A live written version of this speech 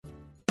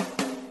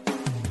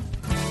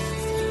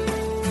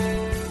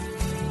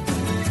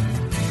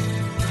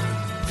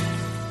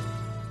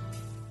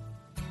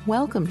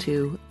Welcome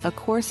to A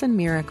Course in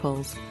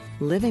Miracles,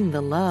 Living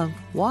the Love,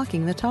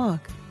 Walking the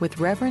Talk with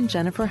Reverend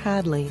Jennifer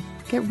Hadley.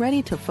 Get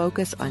ready to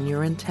focus on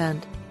your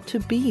intent to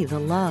be the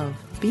love,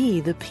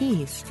 be the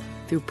peace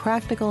through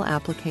practical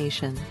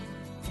application.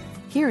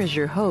 Here is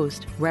your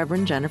host,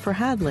 Reverend Jennifer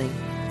Hadley.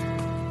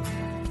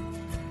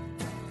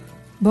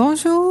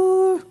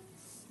 Bonjour.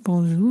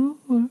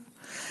 Bonjour.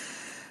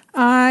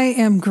 I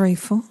am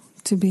grateful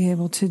to be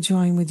able to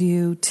join with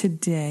you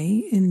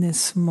today in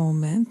this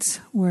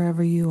moment,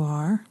 wherever you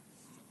are,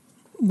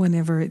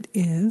 whenever it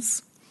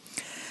is,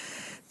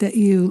 that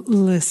you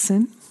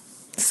listen.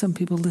 Some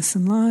people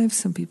listen live,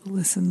 some people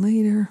listen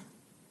later.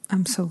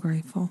 I'm so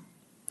grateful.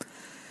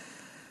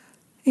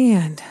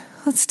 And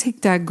let's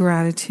take that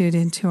gratitude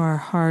into our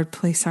heart,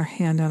 place our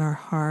hand on our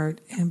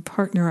heart, and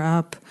partner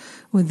up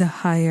with the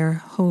higher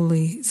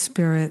Holy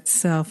Spirit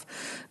self.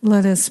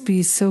 Let us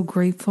be so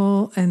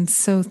grateful and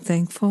so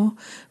thankful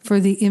for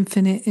the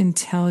infinite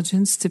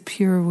intelligence, the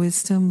pure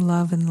wisdom,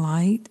 love, and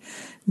light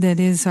that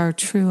is our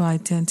true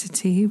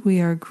identity.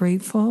 We are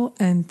grateful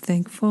and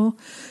thankful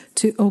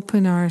to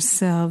open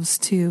ourselves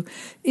to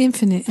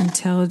infinite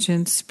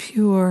intelligence,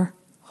 pure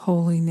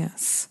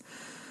holiness.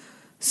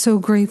 So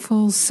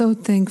grateful, so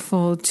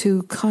thankful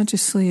to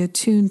consciously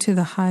attune to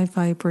the high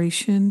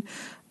vibration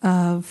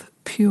of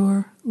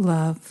pure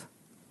love.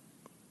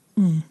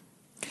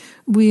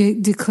 We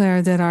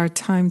declare that our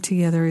time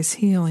together is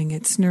healing,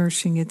 it's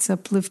nourishing, it's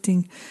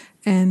uplifting,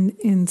 and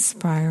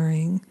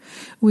inspiring.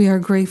 We are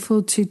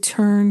grateful to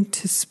turn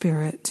to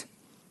spirit,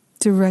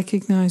 to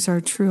recognize our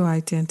true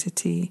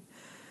identity,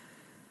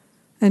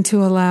 and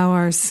to allow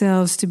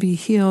ourselves to be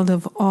healed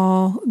of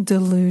all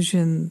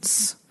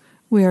delusions.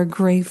 We are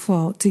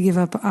grateful to give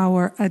up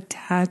our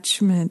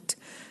attachment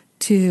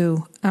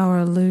to our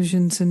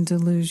illusions and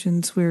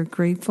delusions. We're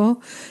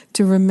grateful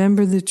to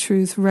remember the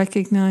truth,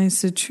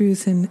 recognize the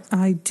truth, and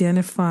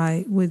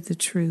identify with the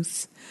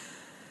truth.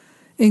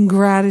 In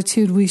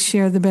gratitude, we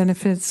share the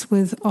benefits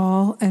with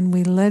all, and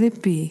we let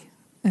it be,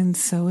 and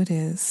so it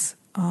is.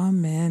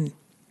 Amen.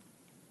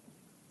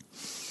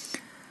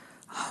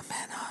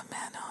 Amen,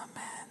 amen,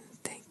 amen.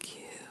 Thank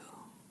you.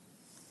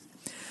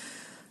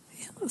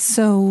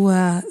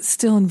 So,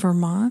 still in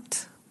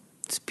Vermont.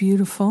 It's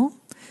beautiful.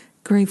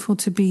 Grateful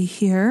to be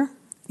here,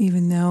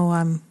 even though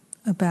I'm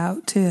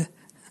about to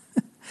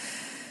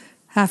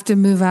have to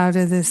move out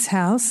of this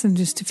house in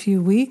just a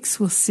few weeks.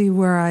 We'll see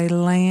where I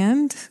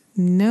land.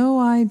 No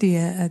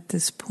idea at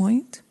this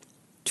point.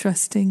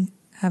 Trusting,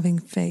 having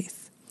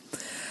faith.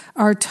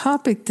 Our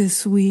topic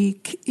this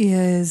week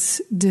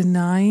is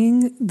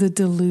denying the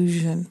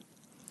delusion.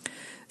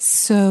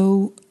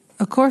 So,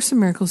 A Course in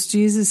Miracles,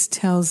 Jesus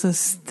tells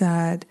us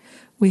that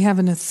we have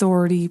an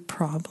authority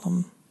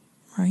problem,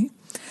 right?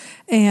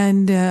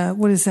 And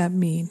what does that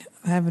mean?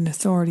 I have an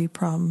authority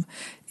problem.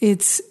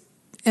 It's,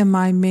 am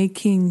I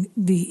making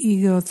the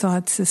ego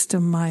thought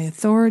system my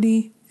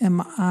authority?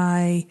 Am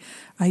I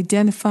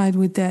identified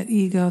with that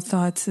ego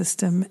thought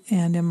system?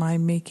 And am I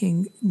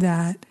making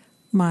that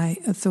my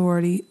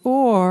authority?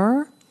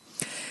 Or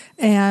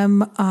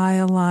am I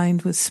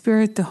aligned with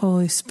Spirit, the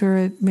Holy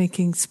Spirit,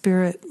 making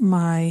Spirit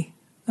my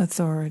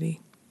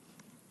authority?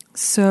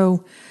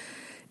 So,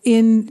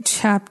 in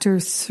chapter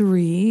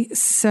 3,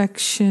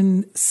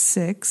 section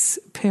 6,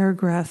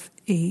 paragraph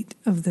 8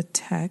 of the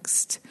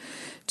text,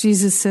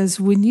 Jesus says,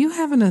 when you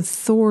have an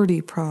authority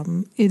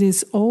problem, it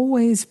is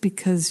always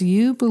because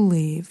you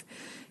believe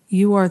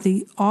you are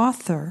the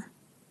author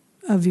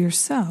of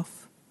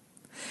yourself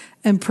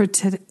and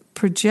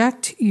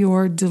project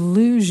your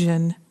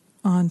delusion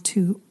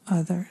onto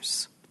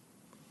others.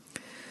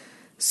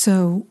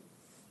 So,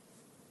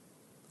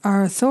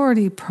 our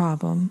authority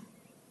problem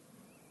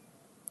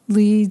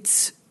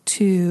leads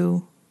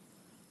to,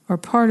 or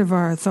part of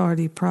our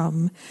authority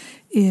problem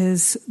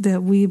is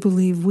that we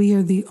believe we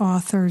are the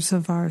authors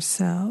of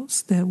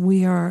ourselves, that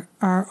we are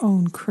our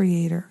own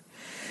creator.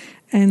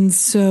 And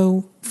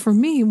so for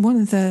me, one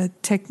of the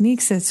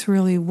techniques that's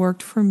really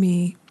worked for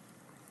me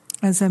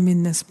as I'm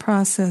in this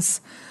process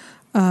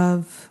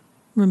of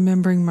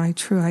remembering my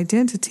true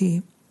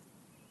identity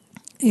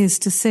is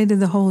to say to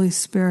the Holy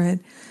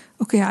Spirit,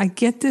 okay, I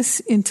get this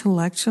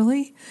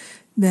intellectually,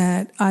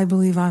 that I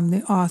believe I'm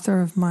the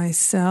author of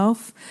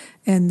myself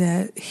and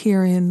that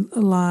herein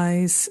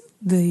lies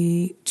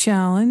the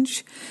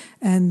challenge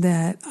and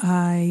that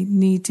I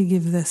need to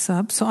give this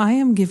up. So I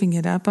am giving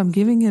it up. I'm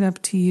giving it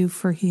up to you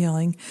for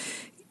healing.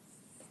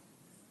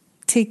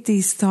 Take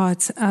these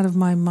thoughts out of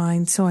my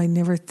mind so I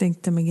never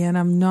think them again.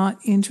 I'm not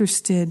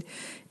interested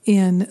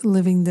in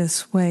living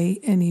this way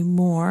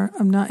anymore.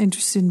 I'm not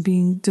interested in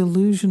being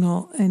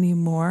delusional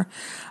anymore.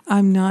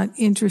 I'm not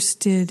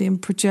interested in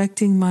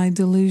projecting my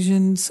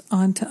delusions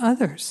onto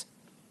others.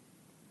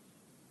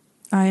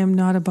 I am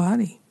not a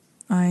body.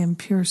 I am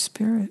pure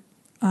spirit.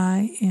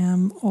 I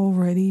am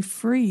already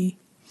free.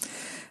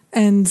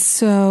 And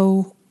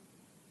so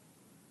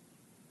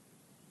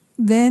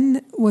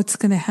then what's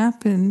going to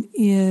happen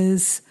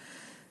is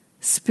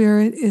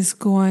Spirit is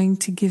going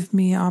to give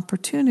me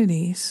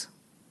opportunities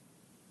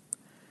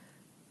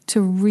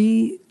to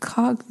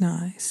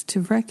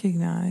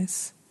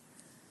recognize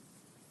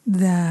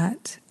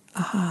that,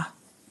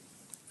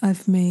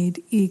 I've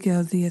made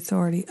ego the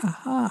authority.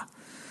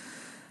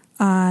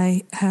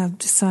 I have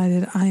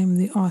decided I am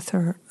the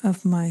author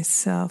of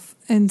myself.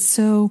 And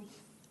so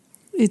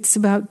it's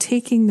about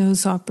taking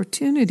those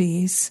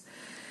opportunities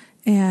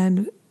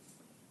and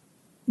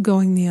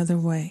going the other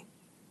way.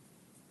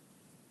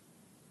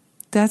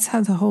 That's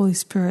how the Holy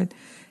Spirit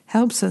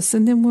helps us.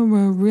 And then when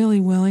we're really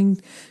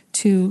willing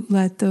to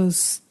let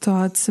those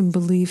thoughts and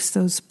beliefs,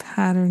 those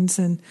patterns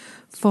and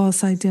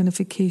false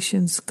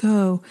identifications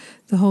go,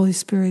 the Holy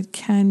Spirit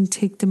can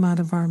take them out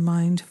of our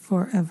mind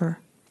forever.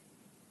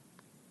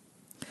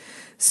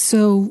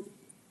 So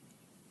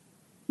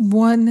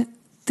one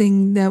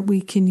thing that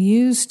we can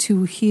use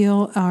to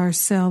heal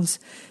ourselves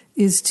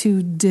is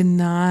to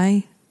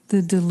deny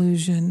the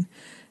delusion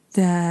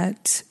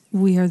that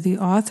we are the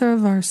author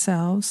of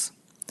ourselves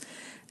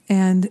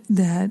and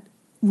that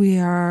we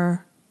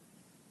are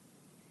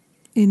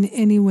in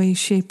any way,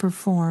 shape, or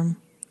form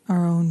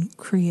our own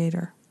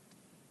creator.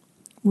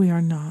 We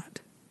are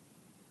not.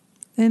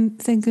 And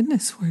thank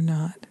goodness we're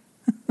not.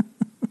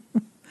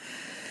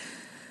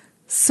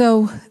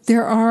 So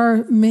there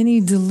are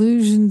many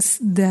delusions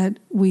that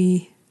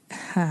we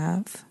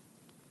have.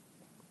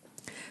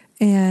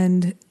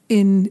 And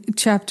in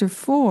chapter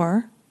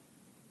 4,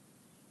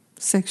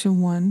 section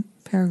 1,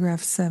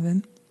 paragraph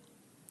 7,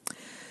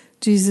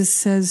 Jesus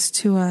says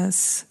to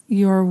us,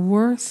 your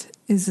worth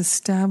is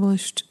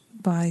established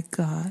by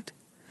God.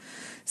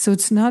 So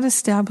it's not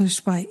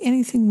established by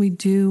anything we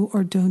do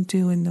or don't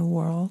do in the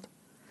world.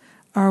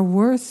 Our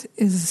worth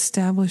is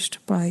established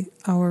by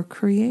our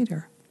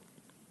Creator.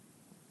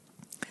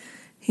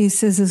 He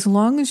says, as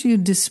long as you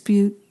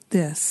dispute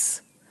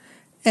this,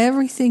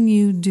 everything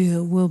you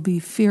do will be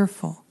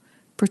fearful,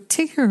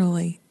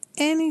 particularly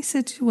any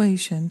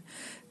situation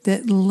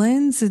that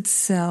lends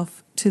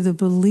itself to the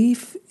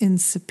belief in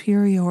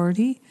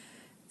superiority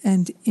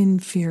and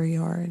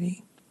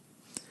inferiority.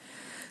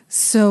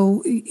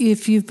 So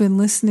if you've been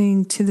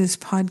listening to this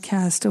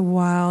podcast a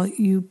while,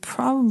 you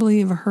probably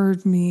have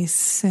heard me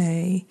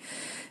say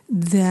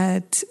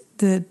that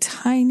the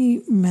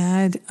tiny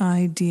mad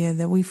idea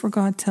that we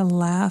forgot to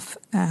laugh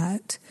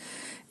at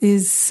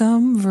is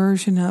some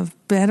version of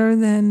better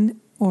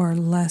than or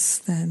less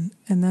than.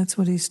 And that's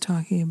what he's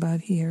talking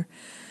about here.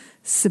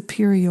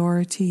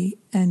 Superiority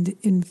and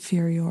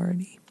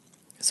inferiority.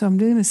 So I'm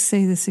going to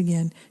say this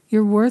again.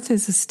 Your worth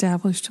is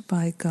established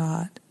by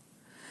God.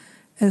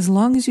 As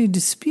long as you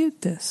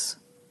dispute this,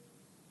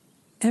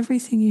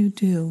 everything you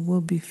do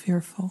will be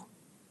fearful,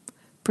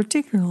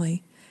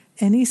 particularly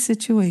any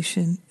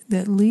situation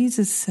that leads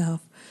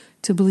itself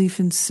to belief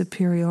in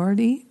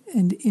superiority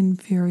and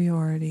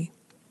inferiority.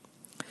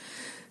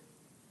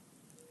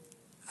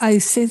 I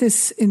say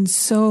this in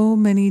so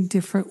many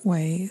different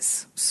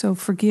ways, so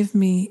forgive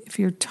me if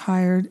you're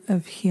tired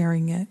of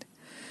hearing it.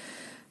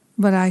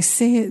 But I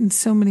say it in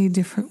so many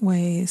different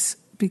ways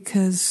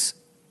because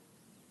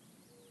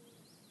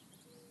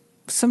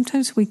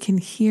sometimes we can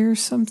hear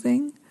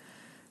something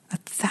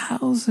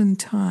 1,000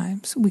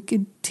 times. We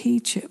could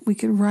teach it. We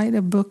could write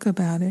a book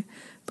about it,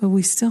 but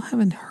we still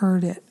haven't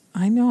heard it.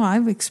 I know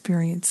I've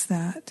experienced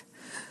that.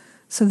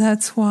 So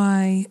that's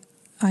why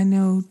I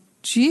know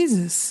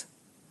Jesus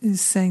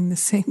is saying the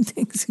same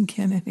things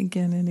again and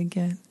again and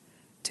again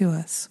to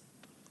us.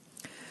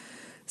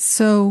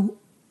 So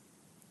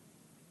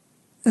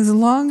as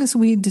long as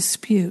we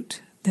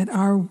dispute that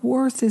our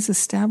worth is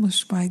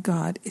established by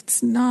God,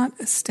 it's not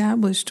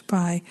established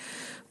by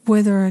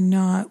whether or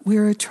not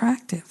we're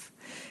attractive.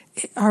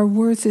 Our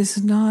worth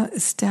is not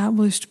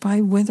established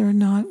by whether or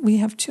not we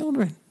have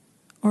children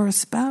or a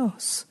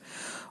spouse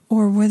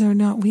or whether or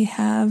not we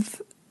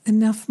have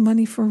enough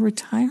money for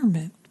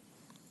retirement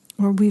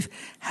or we've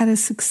had a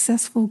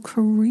successful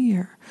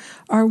career.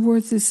 Our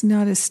worth is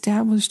not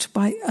established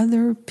by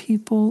other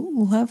people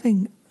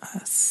loving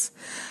us.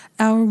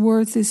 Our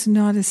worth is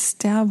not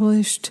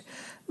established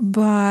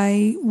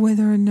by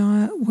whether or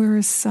not we're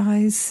a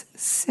size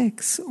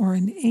 6 or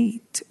an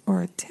 8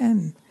 or a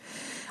 10.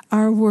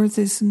 Our worth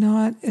is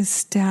not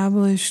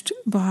established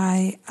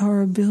by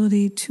our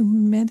ability to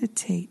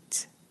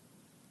meditate.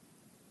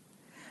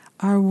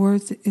 Our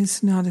worth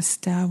is not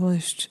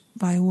established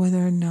by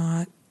whether or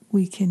not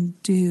we can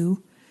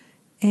do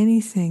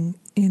anything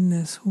in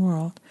this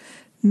world.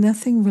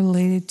 Nothing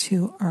related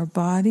to our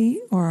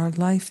body or our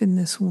life in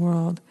this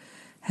world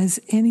has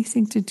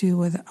anything to do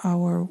with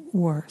our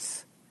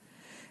worth.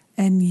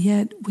 And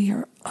yet we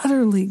are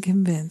utterly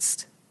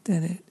convinced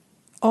that it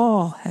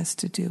all has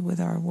to do with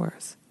our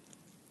worth.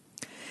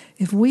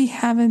 If we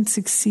haven't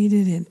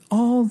succeeded in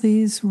all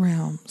these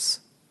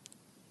realms,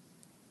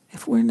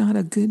 if we're not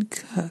a good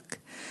cook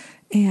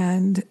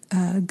and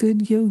a good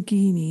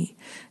yogini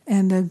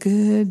and a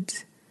good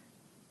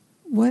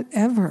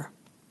whatever,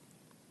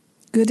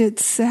 good at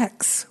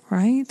sex,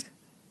 right?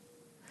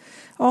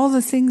 All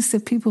the things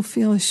that people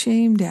feel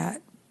ashamed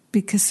at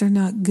because they're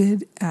not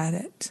good at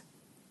it.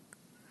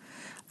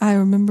 I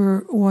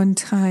remember one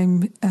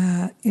time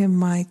in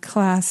my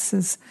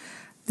classes,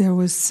 there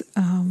was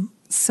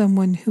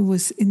someone who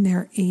was in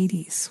their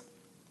 80s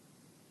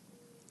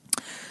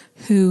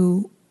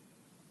who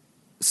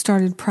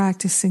started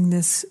practicing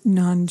this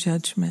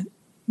non-judgment.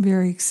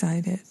 Very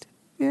excited.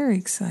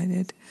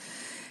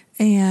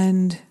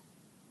 And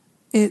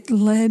it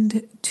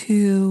led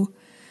to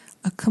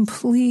a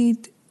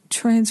complete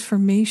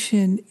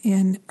transformation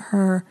in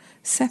her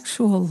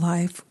sexual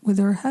life with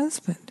her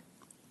husband,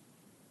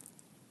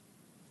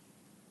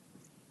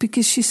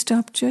 because she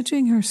stopped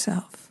judging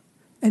herself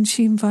and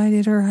she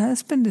invited her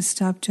husband to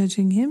stop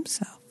judging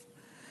himself.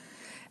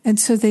 And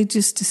so they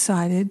just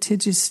decided to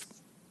just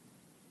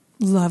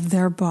love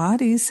their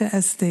bodies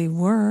as they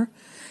were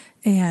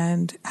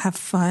and have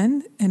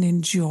fun and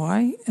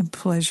enjoy and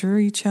pleasure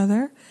each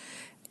other.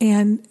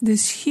 And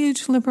this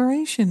huge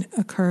liberation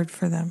occurred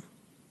for them.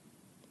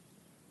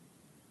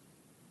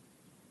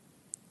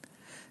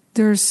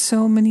 There are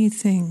so many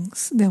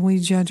things that we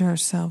judge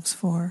ourselves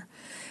for,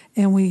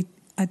 and we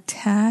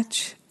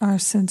attach our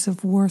sense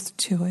of worth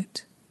to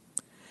it.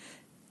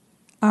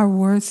 Our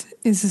worth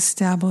is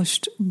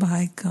established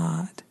by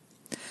God.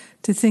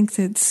 To think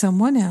that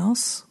someone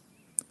else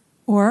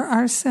or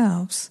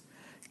ourselves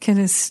can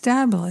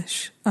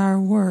establish our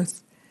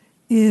worth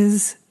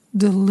is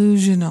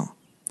delusional.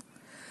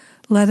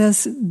 Let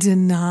us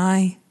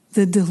deny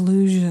the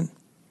delusion.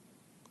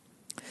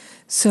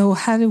 So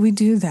how do we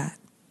do that?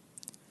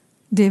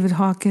 David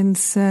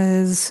Hawkins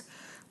says,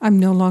 I'm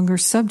no longer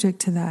subject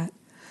to that.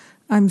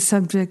 I'm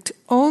subject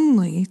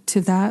only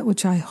to that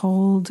which I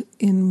hold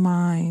in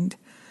mind.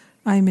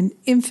 I am an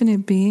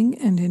infinite being,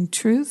 and in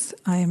truth,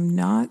 I am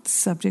not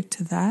subject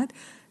to that,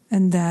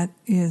 and that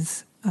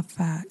is a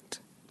fact.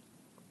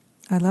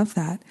 I love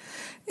that.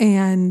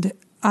 And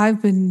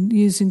I've been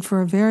using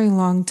for a very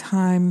long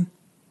time,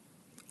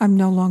 I'm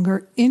no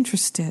longer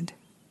interested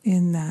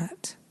in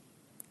that.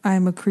 I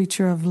am a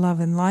creature of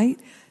love and light,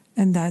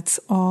 and that's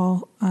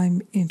all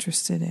I'm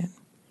interested in.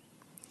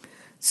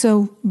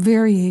 So,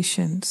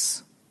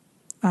 variations.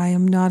 I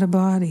am not a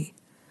body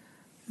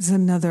is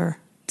another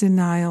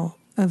denial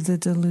of the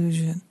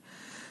delusion.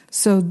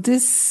 So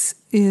this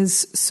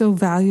is so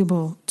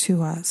valuable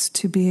to us,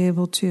 to be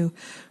able to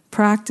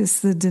practice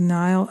the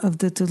denial of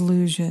the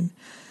delusion.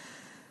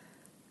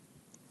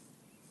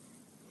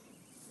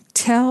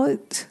 Tell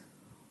it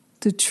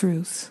the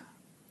truth.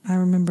 I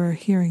remember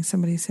hearing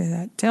somebody say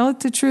that. Tell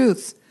it the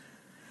truth.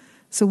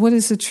 So what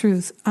is the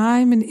truth?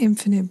 I'm an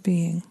infinite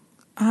being.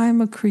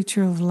 I'm a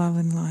creature of love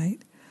and light.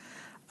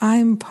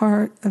 I'm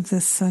part of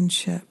the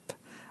sonship.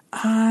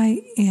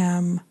 I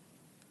am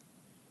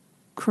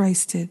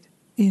Christed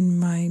in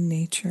my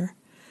nature.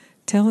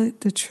 Tell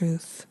it the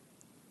truth.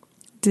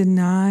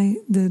 Deny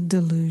the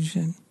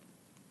delusion.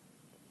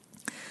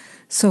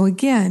 So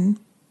again,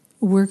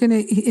 we're going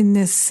to, in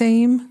this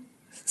same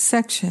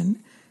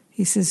section,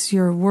 he says,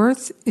 your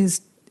worth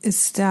is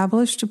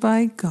established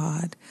by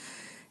God.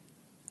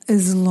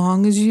 As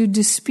long as you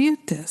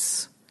dispute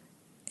this,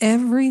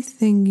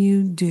 everything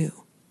you do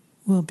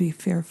will be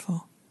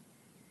fearful.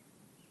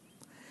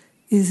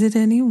 Is it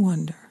any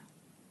wonder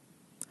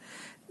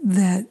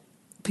that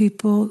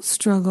people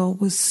struggle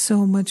with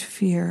so much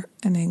fear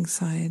and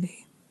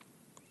anxiety?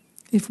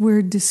 If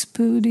we're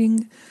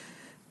disputing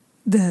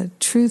the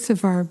truth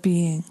of our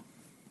being,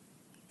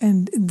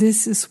 and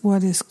this is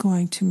what is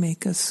going to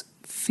make us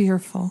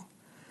fearful,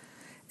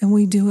 and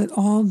we do it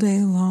all day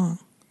long,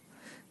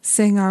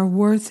 saying our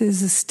worth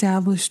is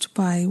established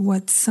by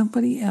what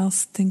somebody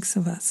else thinks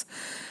of us.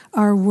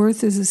 Our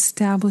worth is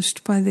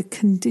established by the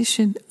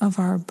condition of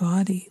our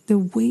body, the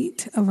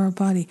weight of our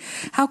body.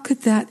 How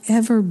could that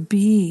ever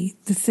be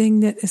the thing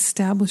that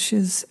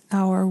establishes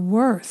our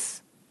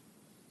worth?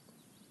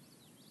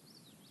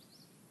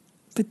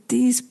 But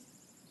these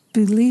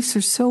beliefs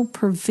are so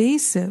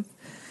pervasive,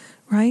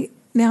 right?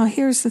 Now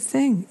here's the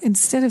thing.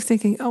 Instead of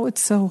thinking, oh,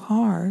 it's so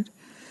hard,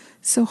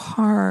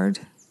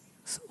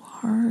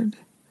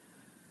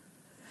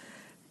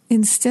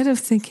 instead of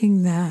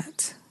thinking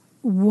that,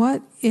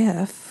 what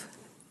if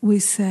we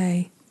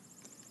say,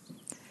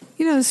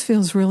 you know, this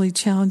feels really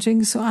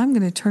challenging, so I'm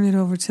going to turn it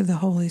over to the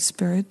Holy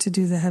Spirit to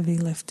do the heavy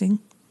lifting,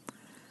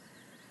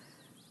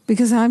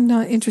 because I'm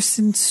not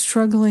interested in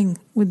struggling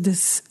with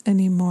this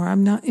anymore.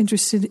 I'm not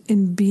interested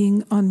in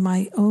being on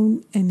my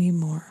own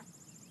anymore.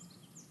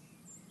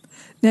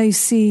 Now, you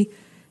see,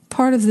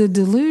 part of the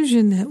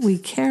delusion that we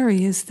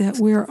carry is that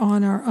we're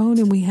on our own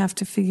and we have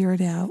to figure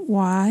it out.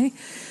 Why?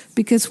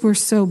 Because we're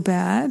so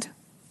bad.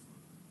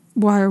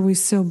 Why are we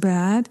so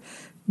bad?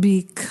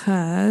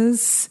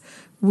 Because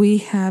we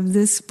have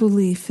this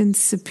belief in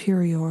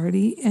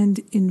superiority and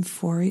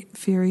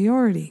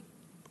inferiority.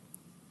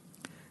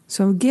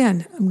 So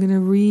again, I'm going to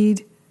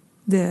read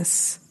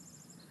this.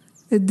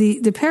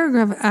 The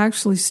paragraph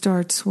actually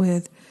starts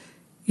with,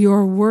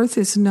 your worth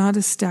is not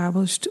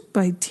established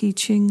by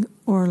teaching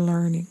or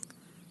learning.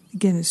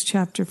 Again, it's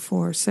chapter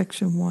 4,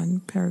 section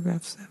 1,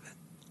 paragraph 7.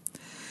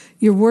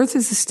 Your worth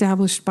is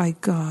established by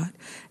God.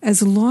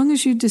 As long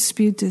as you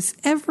dispute this,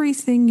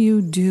 everything you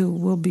do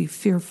will be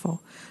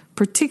fearful,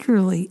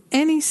 particularly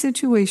any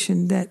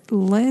situation that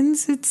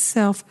lends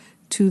itself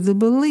to the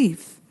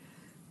belief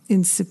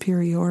in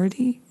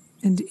superiority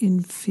and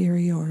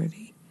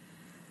inferiority.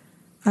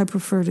 I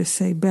prefer to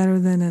say better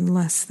than and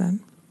less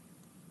than.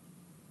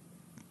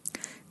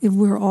 If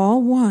we're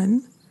all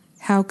one,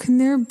 how can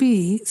there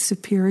be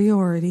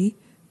superiority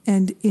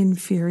and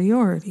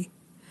inferiority?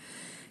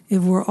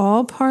 If we're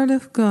all part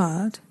of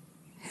God,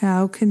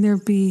 how can there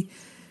be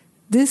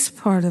this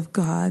part of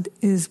God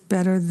is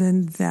better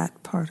than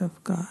that part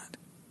of God?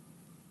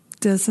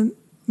 Doesn't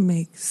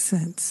make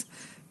sense.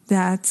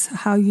 That's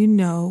how you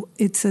know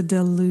it's a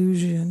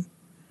delusion.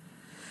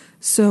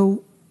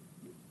 So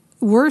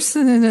worse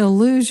than an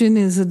illusion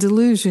is a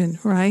delusion,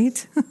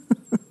 right?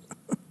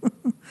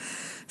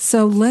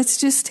 So let's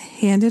just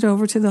hand it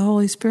over to the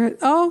Holy Spirit.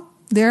 Oh,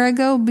 there I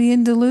go,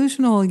 being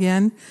delusional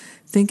again,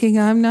 thinking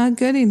I'm not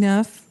good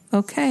enough.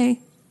 Okay.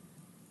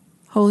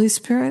 Holy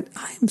Spirit,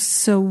 I am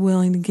so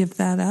willing to give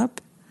that up.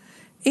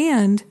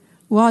 And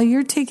while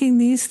you're taking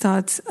these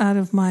thoughts out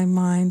of my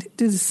mind,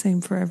 do the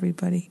same for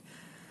everybody.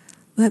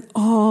 Let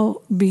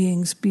all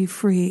beings be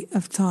free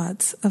of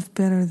thoughts of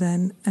better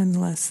than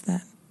and less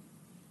than.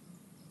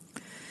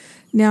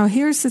 Now,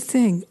 here's the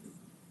thing.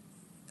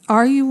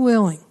 Are you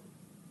willing?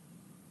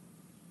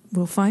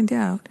 We'll find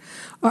out.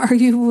 Are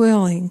you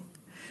willing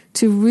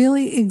to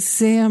really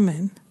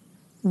examine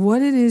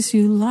what it is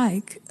you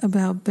like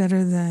about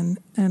better than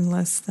and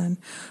less than?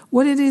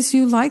 What it is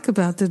you like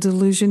about the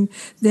delusion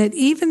that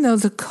even though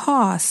the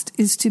cost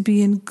is to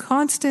be in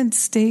constant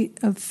state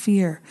of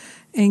fear,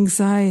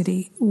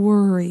 anxiety,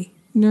 worry,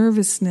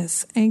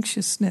 nervousness,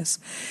 anxiousness,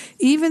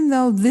 even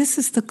though this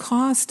is the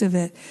cost of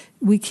it,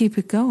 we keep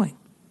it going.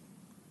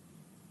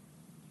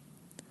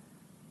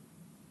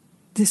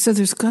 So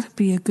there's got to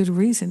be a good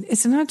reason.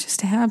 It's not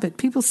just a habit.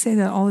 People say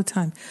that all the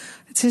time.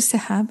 It's just a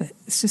habit.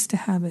 It's just a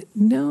habit.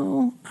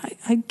 No,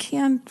 I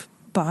can't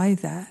buy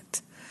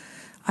that.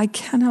 I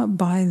cannot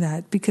buy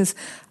that because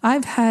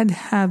I've had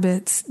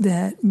habits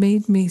that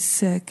made me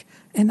sick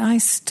and I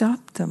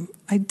stopped them.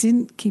 I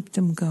didn't keep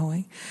them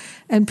going.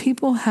 And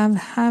people have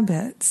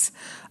habits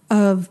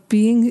of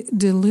being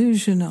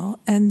delusional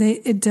and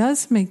it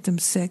does make them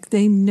sick.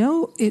 They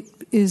know it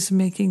is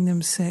making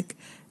them sick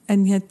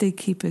and yet they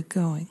keep it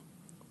going.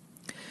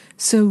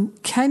 So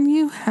can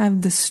you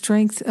have the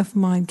strength of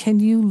mind? Can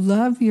you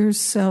love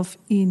yourself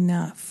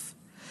enough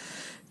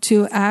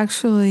to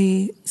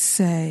actually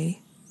say,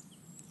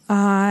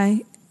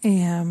 I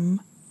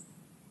am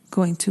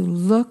going to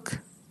look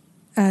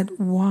at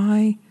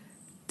why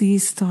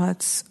these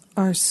thoughts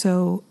are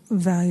so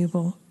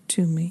valuable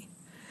to me.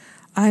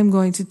 I'm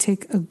going to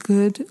take a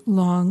good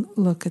long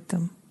look at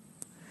them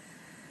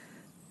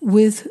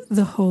with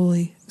the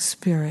Holy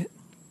Spirit.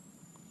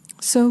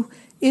 So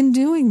in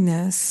doing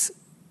this,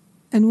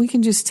 and we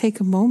can just take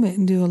a moment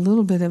and do a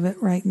little bit of it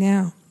right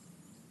now.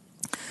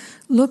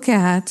 Look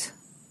at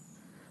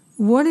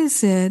what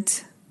is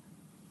it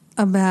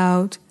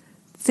about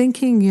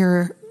thinking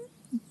you're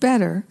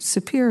better,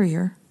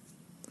 superior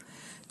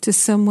to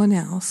someone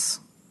else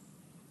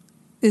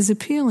is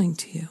appealing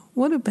to you?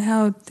 What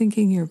about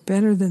thinking you're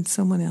better than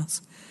someone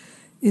else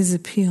is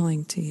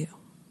appealing to you?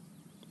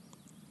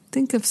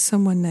 Think of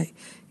someone that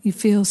you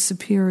feel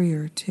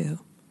superior to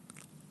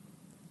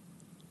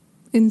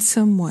in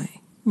some way.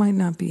 Might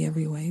not be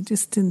every way,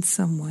 just in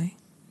some way.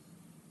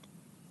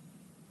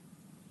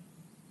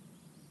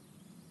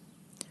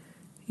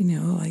 You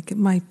know, like it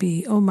might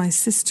be, oh, my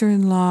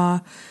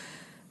sister-in-law,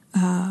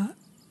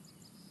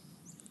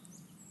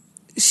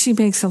 she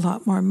makes a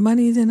lot more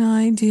money than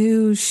I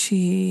do.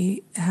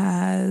 She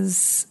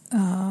has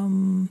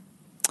a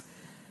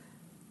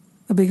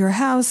bigger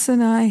house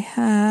than I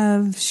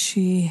have.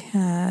 She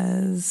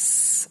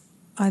has,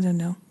 I don't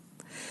know.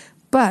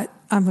 But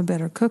I'm a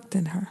better cook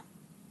than her.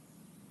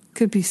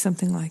 Could be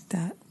something like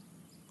that.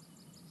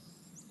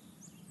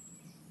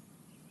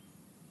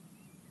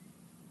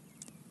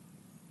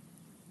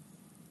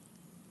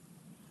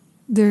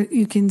 There,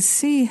 you can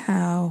see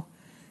how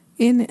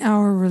in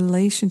our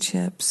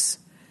relationships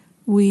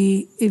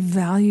we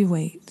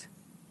evaluate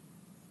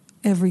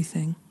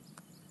everything.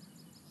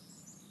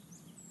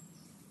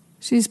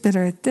 She's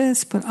better at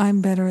this, but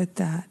I'm better at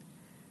that.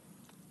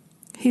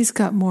 He's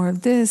got more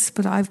of this,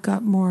 but I've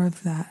got more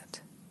of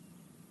that.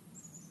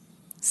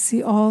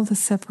 See all the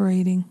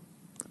separating,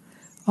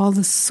 all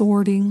the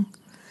sorting.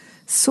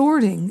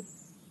 Sorting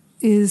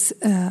is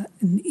an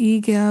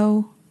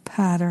ego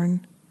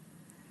pattern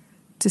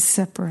to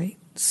separate.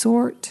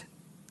 Sort,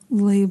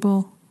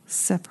 label,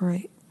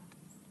 separate.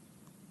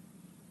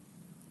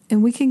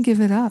 And we can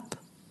give it up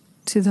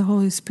to the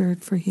Holy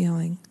Spirit for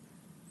healing.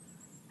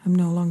 I'm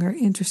no longer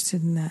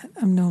interested in that.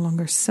 I'm no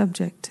longer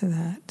subject to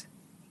that.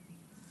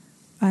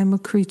 I'm a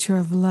creature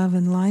of love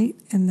and light,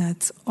 and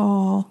that's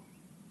all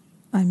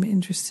I'm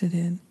interested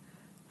in.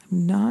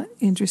 I'm not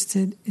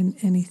interested in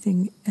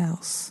anything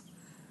else.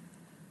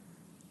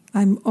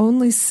 I'm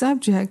only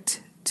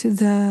subject to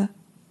the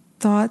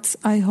thoughts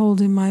I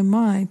hold in my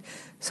mind.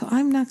 So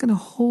I'm not going to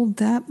hold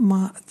that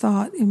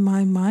thought in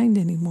my mind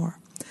anymore.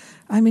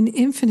 I'm an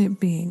infinite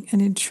being,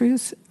 and in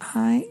truth,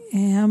 I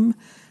am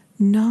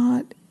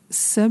not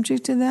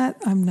subject to that.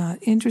 I'm not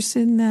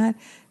interested in that.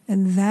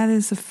 And that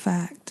is a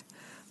fact.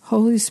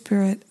 Holy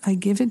Spirit, I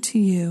give it to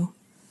you.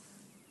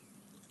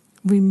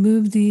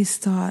 Remove these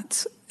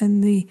thoughts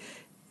and the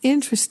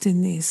interest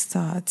in these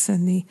thoughts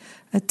and the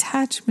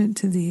attachment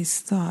to these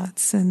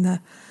thoughts and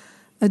the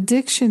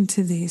addiction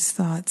to these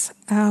thoughts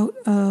out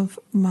of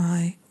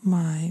my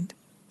mind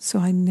so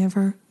I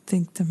never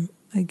think them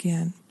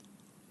again.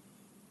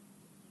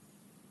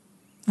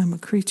 I'm a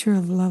creature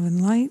of love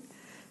and light,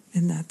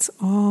 and that's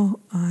all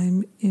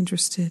I'm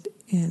interested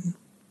in.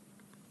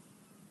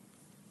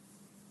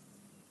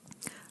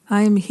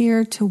 I am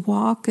here to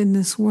walk in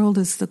this world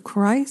as the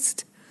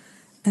Christ,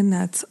 and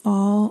that's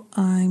all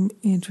I'm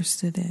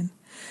interested in.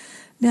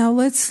 Now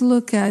let's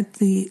look at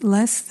the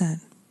less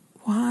than.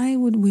 Why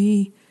would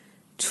we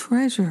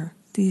treasure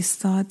these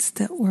thoughts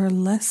that were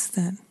less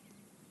than?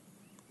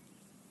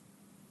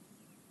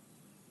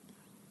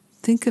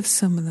 Think of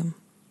some of them.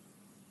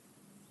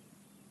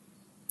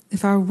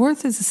 If our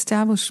worth is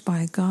established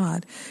by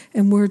God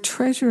and we're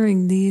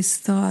treasuring these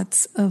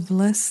thoughts of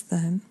less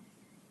than,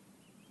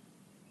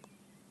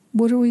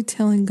 what are we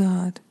telling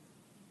God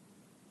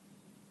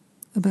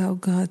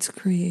about God's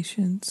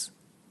creations?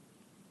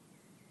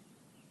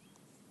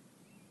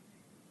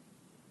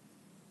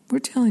 We're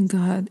telling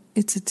God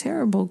it's a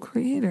terrible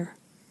creator.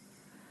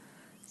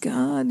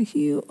 God,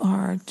 you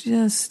are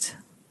just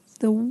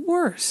the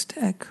worst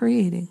at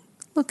creating.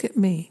 Look at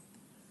me.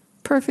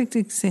 Perfect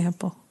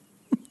example.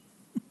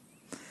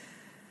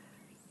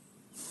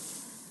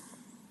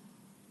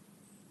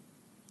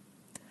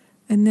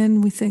 And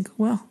then we think,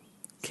 well,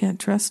 can't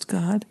trust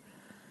God.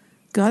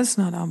 God's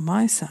not on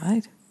my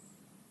side.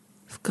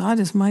 If God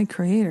is my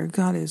creator,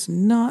 God is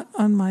not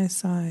on my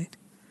side.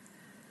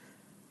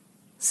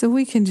 So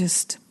we can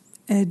just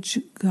edge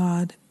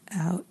God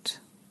out.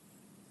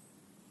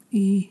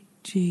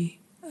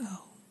 E-G-O.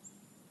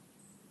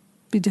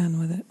 Be done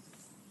with it.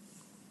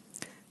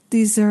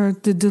 These are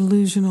the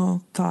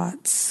delusional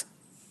thoughts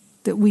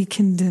that we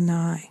can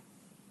deny.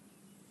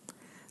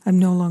 I'm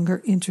no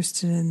longer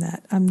interested in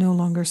that. I'm no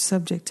longer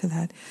subject to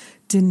that.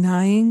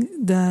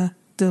 Denying the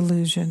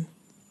delusion.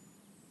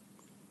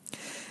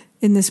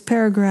 In this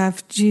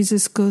paragraph,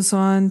 Jesus goes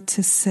on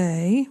to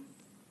say,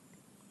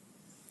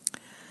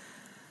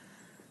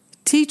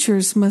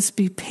 teachers must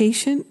be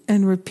patient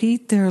and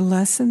repeat their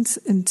lessons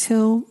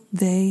until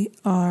they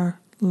are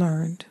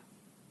learned.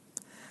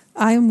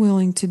 I am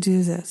willing to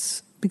do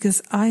this because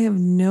I have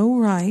no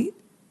right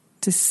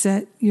to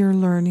set your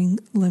learning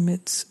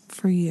limits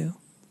for you.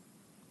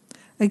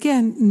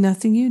 Again,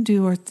 nothing you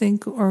do or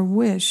think or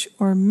wish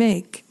or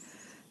make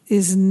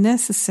is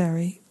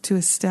necessary to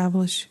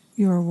establish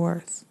your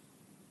worth.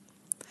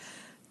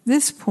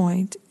 This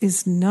point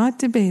is not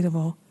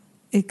debatable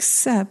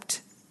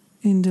except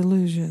in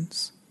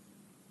delusions.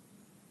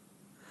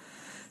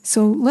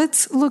 So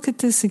let's look at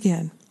this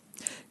again.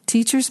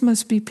 Teachers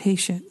must be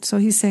patient. So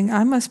he's saying,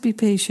 I must be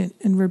patient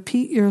and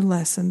repeat your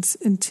lessons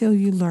until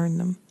you learn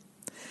them.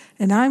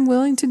 And I'm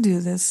willing to do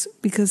this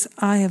because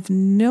I have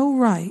no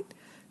right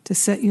to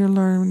set your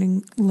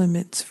learning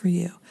limits for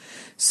you.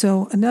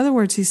 So in other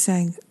words, he's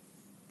saying,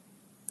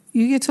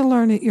 you get to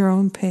learn at your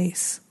own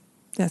pace.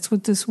 That's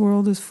what this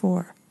world is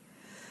for.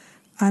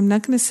 I'm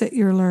not going to set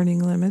your learning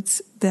limits.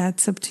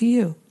 That's up to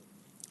you.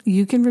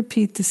 You can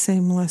repeat the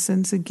same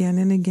lessons again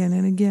and again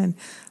and again.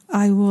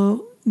 I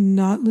will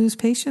not lose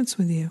patience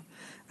with you.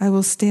 I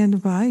will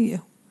stand by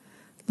you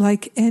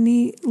like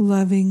any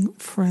loving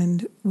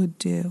friend would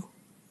do.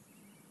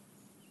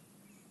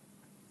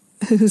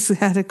 Who's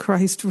had a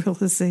Christ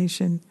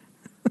realization.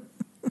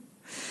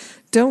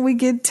 Don't we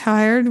get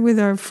tired with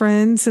our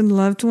friends and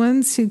loved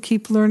ones who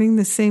keep learning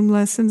the same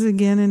lessons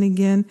again and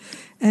again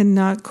and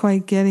not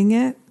quite getting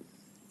it?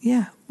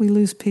 Yeah, we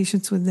lose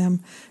patience with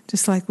them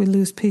just like we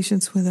lose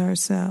patience with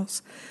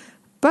ourselves.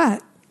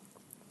 But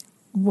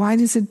why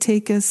does it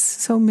take us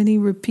so many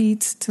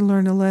repeats to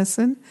learn a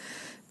lesson?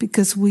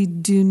 Because we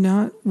do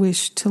not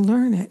wish to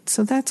learn it.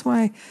 So that's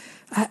why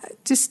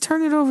just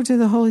turn it over to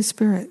the Holy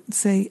Spirit and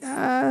say,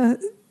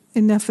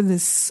 enough of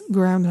this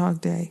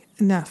Groundhog Day,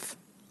 enough.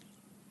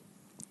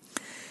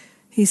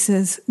 He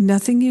says,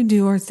 nothing you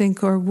do or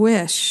think or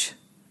wish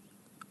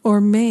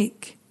or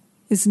make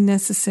is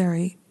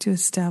necessary to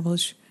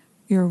establish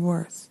your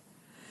worth.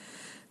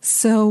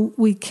 So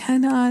we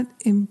cannot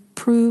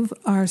improve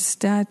our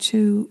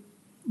stature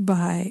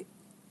by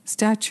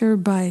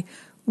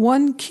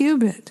 1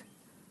 cubit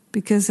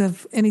because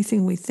of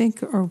anything we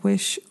think or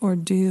wish or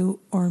do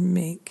or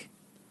make,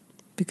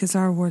 because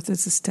our worth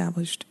is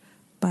established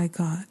by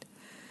God.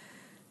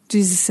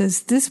 Jesus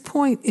says, this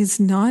point is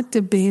not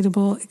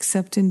debatable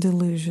except in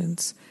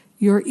delusions.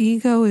 Your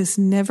ego is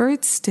never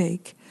at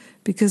stake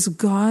because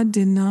God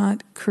did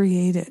not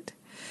create it.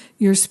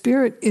 Your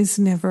spirit is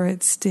never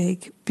at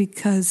stake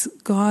because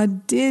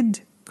God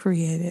did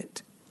create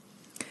it.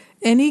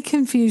 Any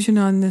confusion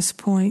on this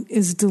point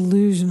is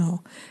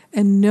delusional,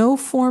 and no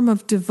form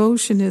of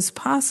devotion is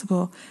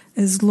possible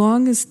as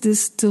long as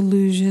this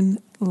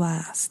delusion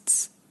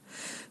lasts.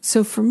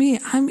 So for me,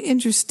 I'm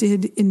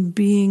interested in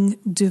being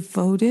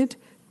devoted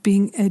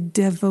being a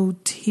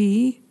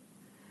devotee.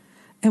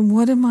 And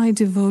what am I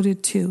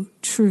devoted to?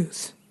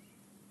 Truth,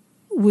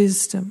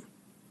 wisdom,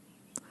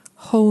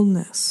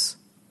 wholeness,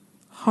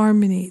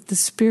 harmony, the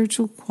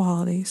spiritual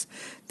qualities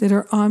that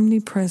are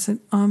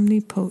omnipresent,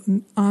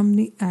 omnipotent,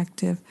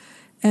 omniactive,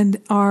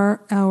 and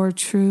are our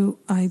true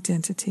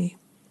identity.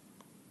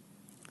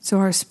 So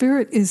our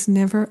spirit is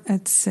never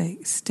at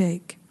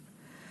stake.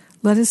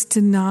 Let us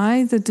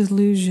deny the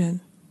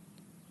delusion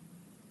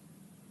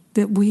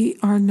that we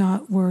are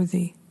not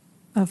worthy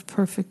of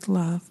perfect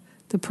love,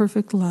 the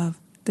perfect love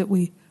that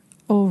we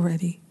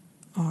already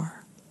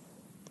are.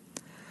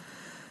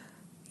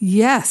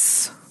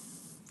 Yes,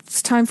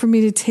 it's time for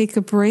me to take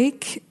a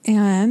break,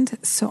 and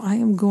so I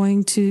am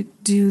going to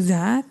do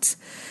that.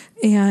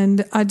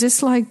 And I'd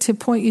just like to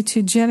point you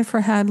to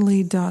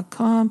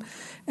jenniferhadley.com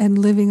and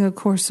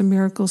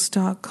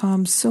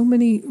livingacourseofmiracles.com. So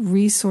many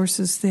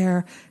resources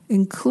there,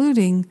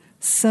 including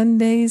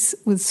Sundays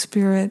with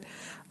Spirit,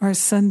 our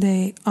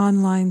Sunday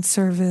online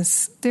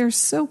service. They're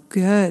so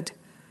good,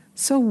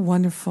 so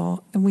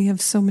wonderful, and we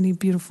have so many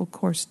beautiful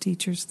course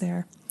teachers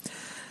there.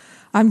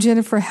 I'm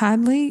Jennifer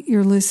Hadley.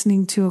 You're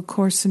listening to A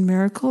Course in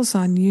Miracles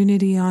on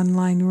Unity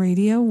Online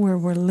Radio, where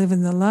we're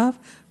living the love,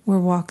 we're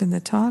walking the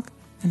talk,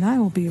 and I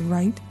will be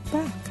right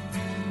back.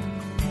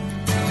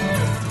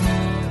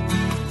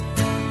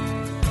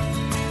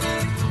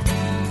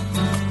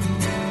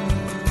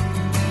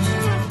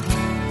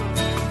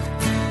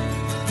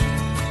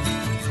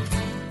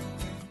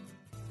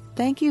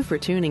 Thank you for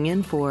tuning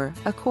in for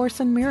A Course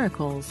in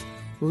Miracles,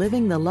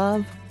 living the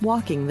love,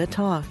 walking the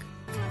talk.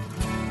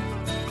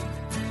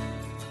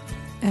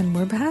 And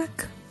we're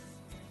back.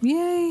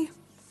 Yay!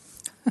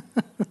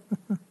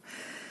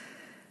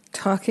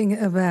 Talking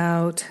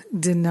about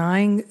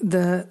denying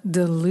the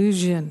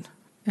delusion.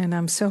 And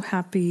I'm so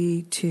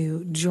happy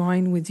to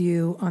join with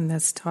you on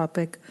this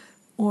topic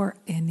or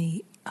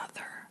any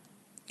other.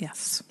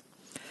 Yes.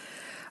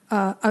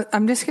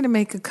 I'm just going to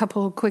make a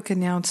couple of quick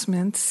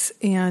announcements.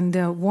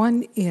 And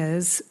one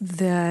is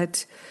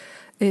that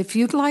if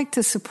you'd like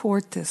to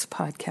support this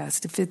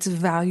podcast, if it's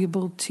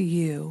valuable to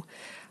you,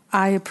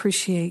 I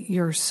appreciate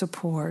your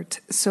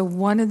support. So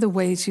one of the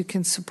ways you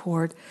can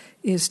support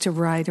is to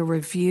write a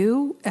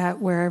review at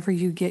wherever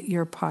you get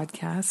your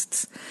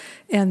podcasts.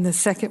 And the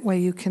second way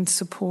you can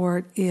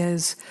support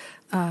is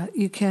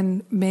you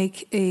can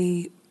make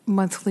a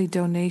monthly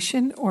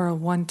donation or a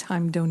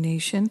one-time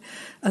donation.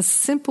 A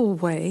simple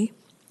way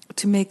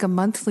to make a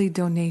monthly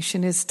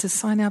donation is to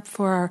sign up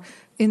for our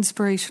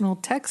inspirational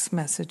text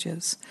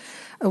messages.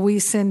 We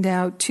send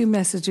out 2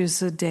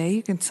 messages a day.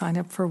 You can sign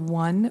up for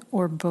one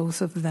or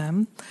both of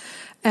them.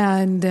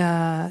 And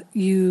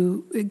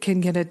you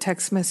can get a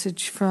text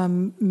message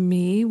from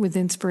me with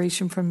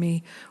inspiration from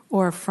me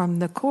or from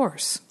the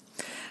course.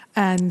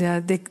 And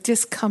they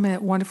just come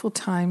at wonderful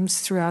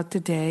times throughout the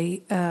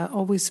day,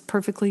 always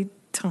perfectly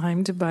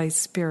timed by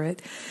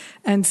Spirit.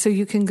 And so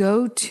you can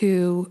go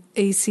to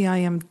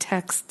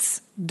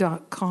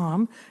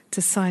acimtexts.com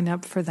to sign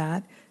up for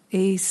that,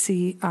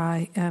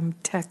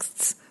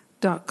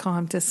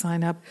 acimtexts.com to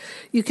sign up.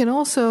 You can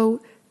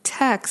also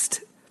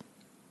text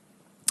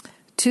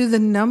to the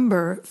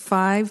number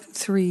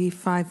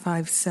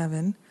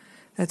 53557.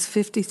 That's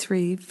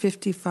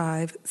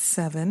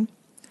 53557.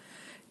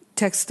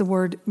 Text the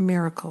word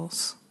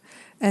miracles,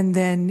 and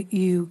then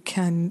you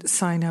can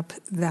sign up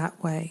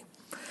that way.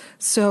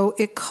 So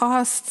it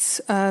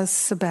costs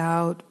us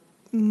about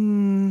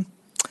 $3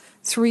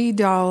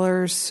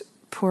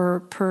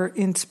 per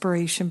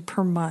inspiration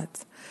per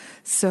month.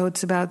 So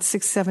it's about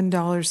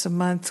 $6-7 a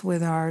month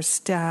with our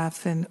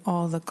staff and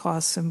all the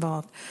costs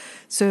involved.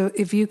 So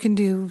if you can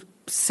do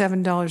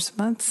 $7 a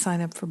month,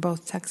 sign up for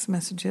both text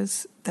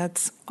messages.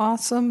 That's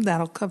awesome.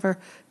 That'll cover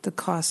the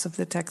cost of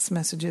the text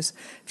messages.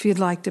 If you'd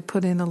like to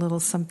put in a little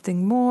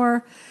something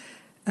more,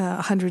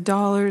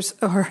 $100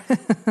 or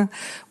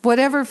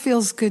whatever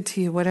feels good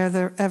to you,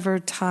 whatever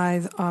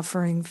tithe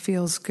offering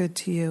feels good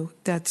to you,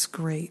 that's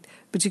great.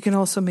 But you can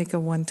also make a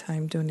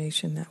one-time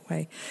donation that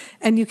way.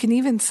 And you can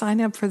even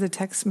sign up for the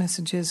text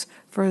messages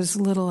for as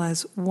little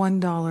as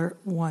 $1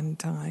 one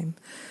time.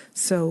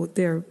 So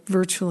they're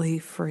virtually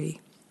free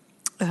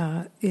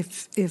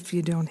if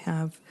you don't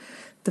have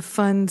the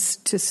funds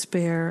to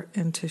spare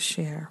and to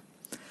share.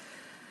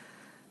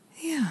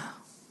 Yeah.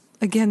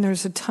 Again,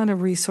 there's a ton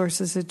of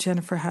resources at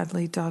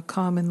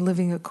jenniferhadley.com and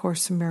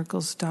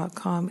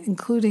livingacourseofmiracles.com,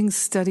 including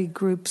study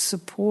group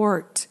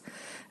support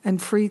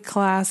and free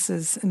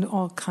classes and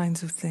all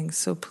kinds of things.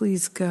 So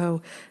please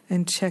go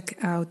and check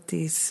out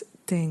these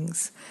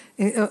things,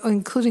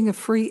 including a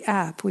free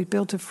app. We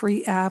built a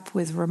free app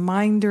with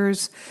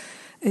reminders.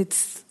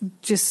 It's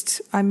just,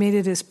 I made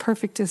it as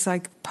perfect as I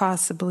could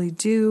possibly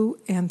do,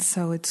 and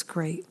so it's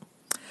great.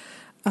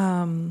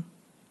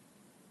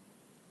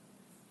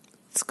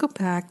 Let's let's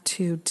go back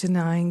to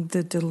denying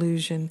the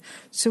delusion.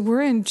 So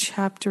we're in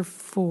chapter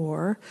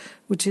 4,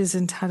 which is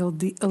entitled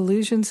The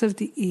Illusions of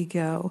the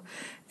Ego.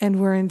 And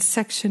we're in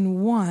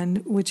section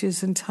 1, which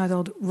is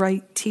entitled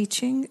Right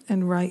Teaching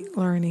and Right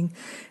Learning.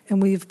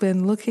 And we've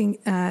been looking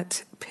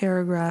at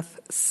paragraph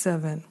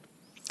 7.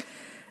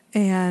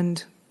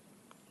 And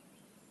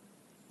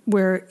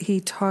where he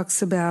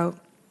talks about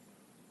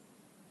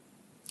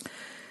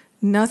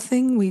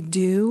nothing we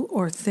do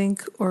or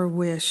think or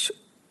wish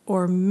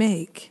or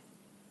make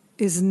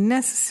is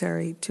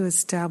necessary to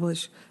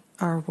establish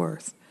our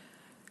worth.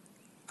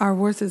 Our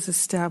worth is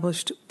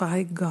established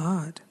by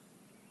God.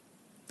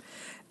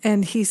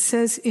 And he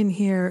says in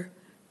here,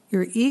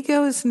 your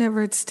ego is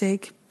never at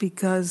stake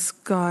because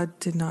God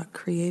did not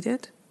create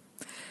it.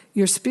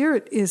 Your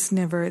spirit is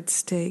never at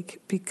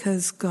stake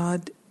because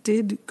God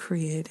did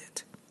create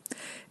it.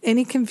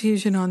 Any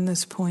confusion on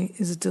this point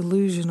is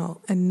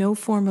delusional, and no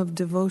form of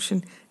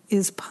devotion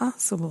is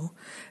possible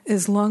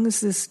as long as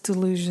this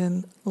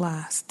delusion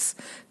lasts.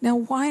 Now,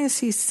 why is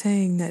he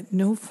saying that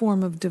no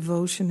form of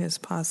devotion is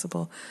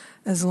possible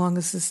as long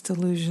as this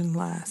delusion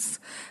lasts?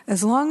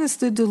 As long as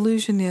the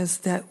delusion is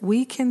that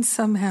we can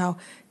somehow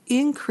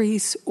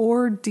increase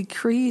or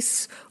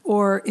decrease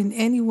or in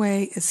any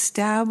way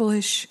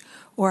establish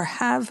or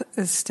have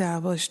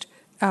established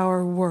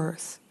our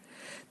worth,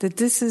 that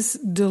this is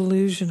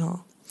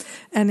delusional.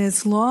 And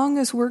as long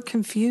as we're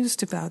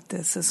confused about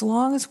this, as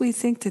long as we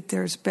think that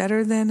there's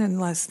better than and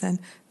less than,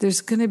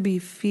 there's going to be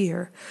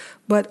fear.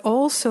 But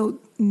also,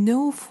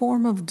 no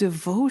form of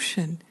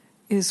devotion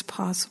is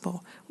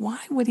possible. Why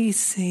would he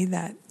say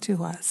that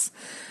to us?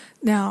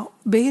 Now,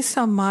 based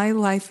on my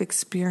life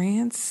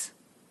experience,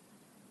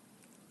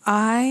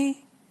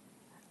 I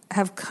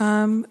have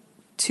come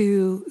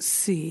to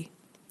see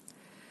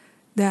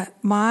that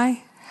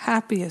my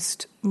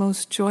happiest,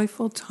 most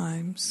joyful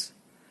times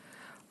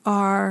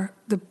are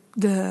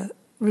the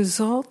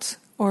result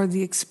or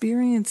the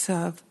experience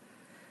of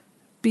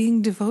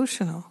being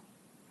devotional,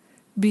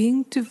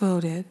 being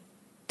devoted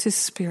to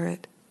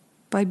spirit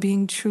by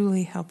being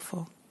truly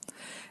helpful.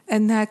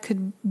 And that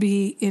could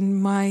be in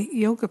my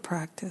yoga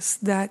practice,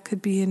 that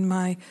could be in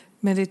my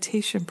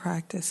meditation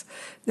practice,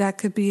 that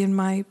could be in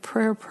my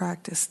prayer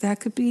practice, that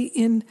could be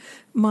in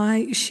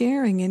my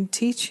sharing and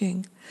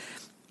teaching.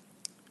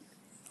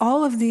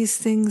 All of these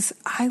things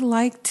I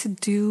like to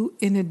do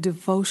in a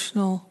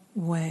devotional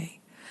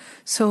way.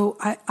 So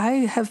I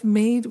have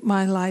made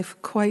my life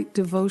quite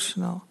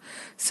devotional.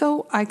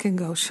 So I can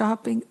go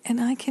shopping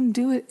and I can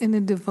do it in a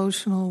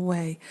devotional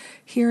way.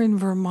 Here in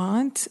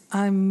Vermont,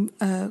 I'm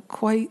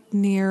quite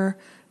near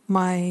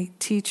my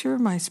teacher,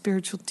 my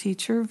spiritual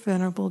teacher,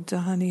 Venerable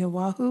Dahani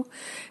Oahu,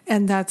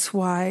 and that's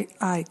why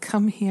I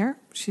come here.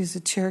 She's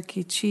a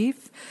Cherokee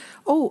chief.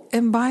 Oh,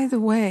 and by the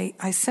way,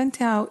 I sent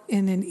out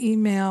in an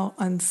email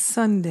on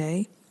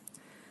Sunday,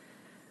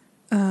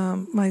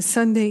 my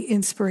Sunday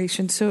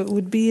inspiration. So it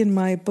would be in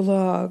my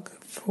blog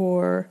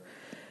for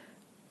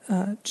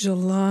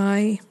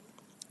July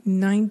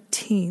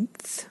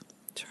 19th.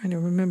 Trying to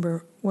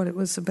remember what it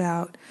was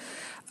about.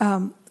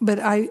 But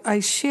I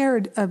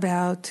shared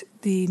about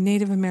the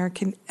Native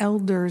American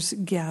Elders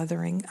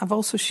Gathering. I've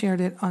also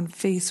shared it on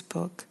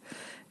Facebook,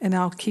 and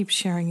I'll keep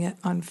sharing it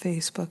on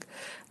Facebook.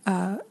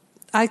 One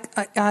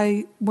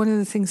of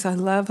the things I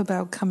love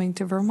about coming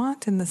to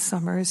Vermont in the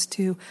summer is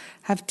to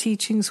have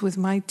teachings with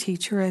my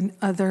teacher and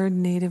other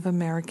Native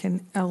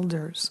American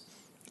elders.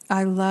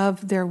 I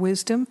love their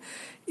wisdom.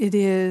 It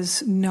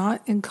is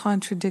not in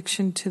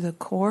contradiction to the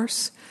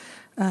Course.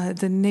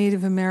 The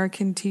Native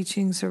American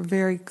teachings are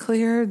very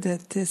clear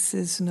that this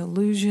is an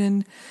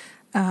illusion,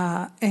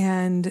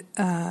 and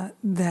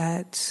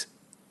that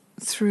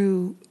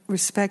through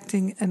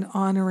respecting and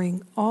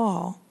honoring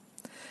all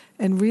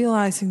and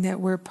realizing that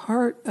we're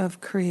part of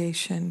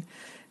creation,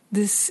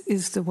 this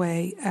is the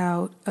way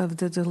out of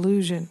the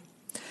delusion.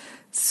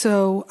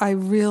 So I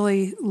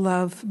really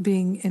love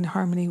being in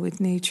harmony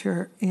with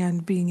nature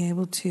and being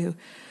able to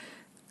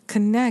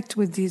connect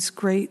with these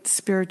great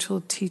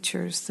spiritual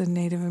teachers, the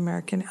Native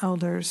American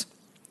elders.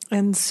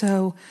 And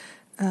so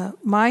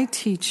my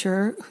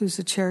teacher, who's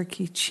a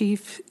Cherokee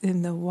chief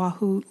in the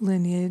Wahoo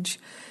lineage,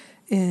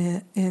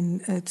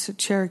 it's a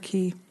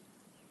Cherokee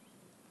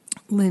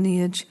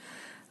lineage,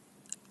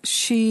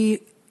 she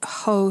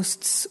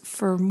hosts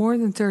for more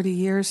than 30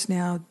 years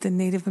now the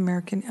Native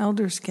American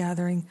Elders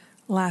Gathering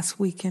last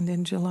weekend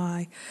in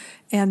July.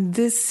 And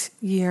this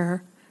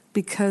year,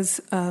 because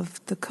of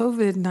the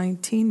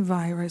COVID-19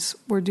 virus,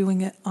 we're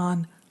doing it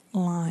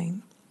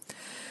online.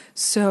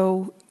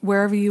 So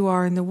wherever you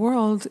are in the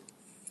world,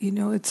 you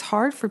know, it's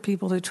hard for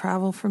people to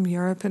travel from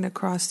Europe and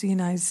across the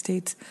United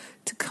States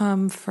to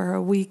come for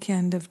a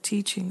weekend of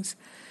teachings.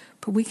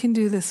 But we can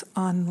do this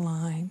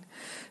online.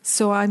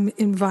 So I'm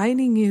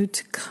inviting you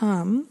to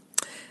come.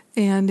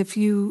 And if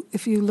you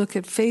look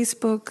at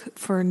Facebook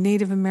for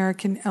Native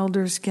American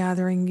Elders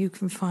Gathering, you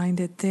can find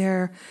it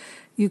there.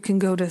 You can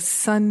go to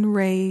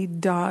sunray.org,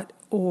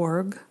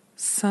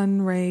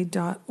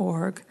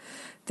 sunray.org.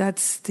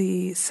 That's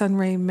the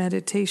Sunray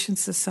Meditation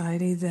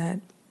Society that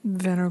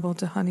Venerable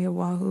Tahani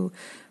Oahu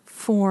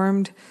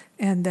formed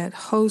and that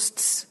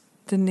hosts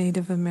the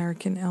Native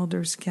American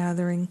Elders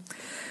Gathering.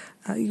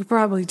 You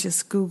probably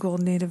just Google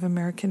Native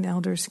American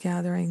Elders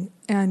Gathering,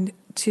 and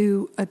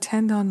to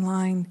attend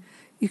online,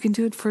 you can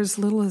do it for as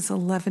little as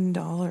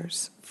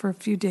 $11 for a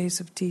few days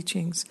of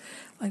teachings,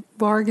 like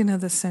bargain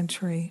of the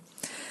century.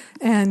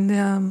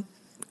 And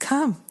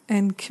come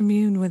and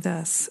commune with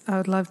us. I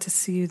would love to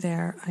see you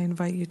there. I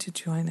invite you to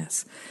join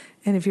us.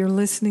 And if you're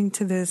listening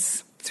to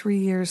this 3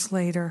 years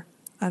later,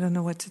 I don't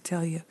know what to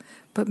tell you,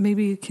 but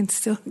maybe you can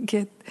still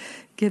get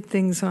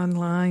things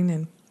online,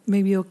 and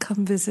maybe you'll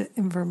come visit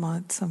in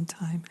Vermont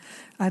sometime.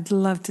 I'd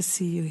love to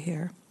see you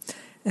here.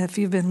 If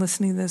you've been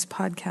listening to this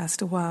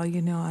podcast a while,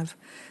 you know I've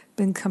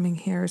been coming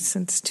here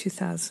since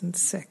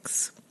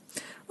 2006.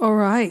 All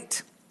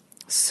right.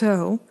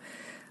 So,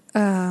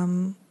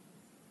 I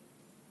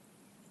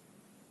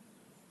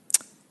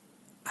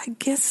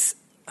guess,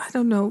 I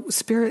don't know,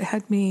 Spirit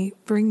had me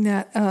bring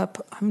that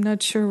up. I'm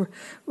not sure,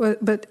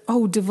 but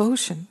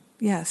devotion.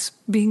 Yes,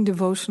 being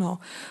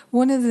devotional.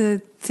 One of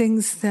the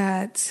things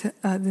that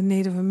the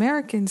Native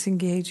Americans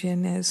engage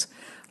in is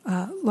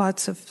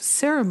lots of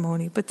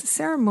ceremony, but the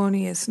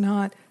ceremony is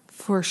not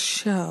for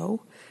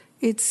show.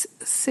 It's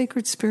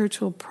sacred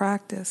spiritual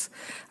practice.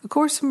 A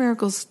Course in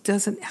Miracles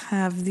doesn't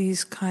have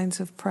these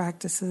kinds of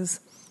practices.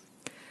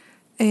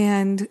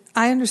 And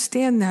I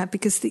understand that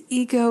because the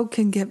ego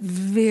can get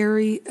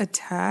very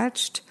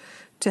attached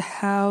to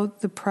how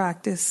the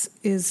practice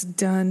is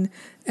done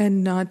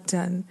and not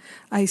done.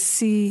 I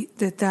see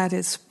that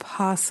is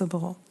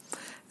possible.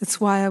 That's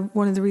why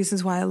one of the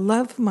reasons why I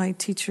love my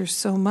teachers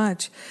so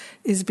much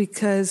is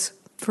because,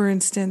 for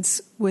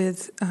instance,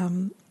 with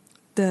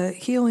the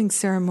healing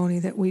ceremony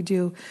that we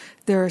do,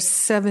 there are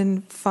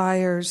 7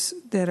 fires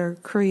that are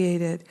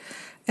created.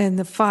 And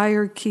the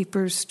fire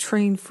keepers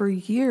train for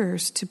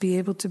years to be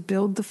able to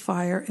build the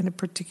fire in a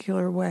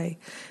particular way.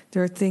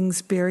 There are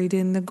things buried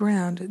in the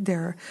ground.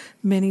 There are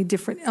many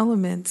different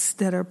elements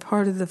that are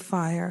part of the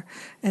fire,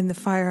 and the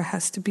fire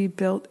has to be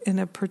built in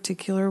a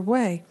particular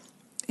way.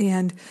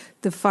 And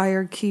the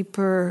fire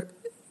keeper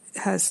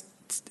has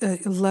a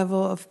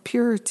level of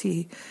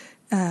purity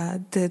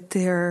that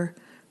they're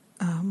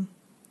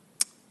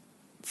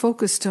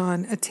focused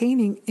on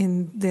attaining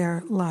in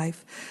their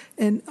life.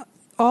 And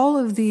all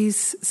of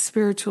these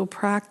spiritual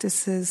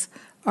practices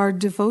are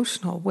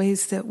devotional,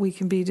 ways that we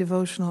can be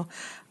devotional.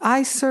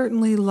 I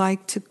certainly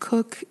like to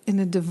cook in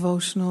a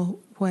devotional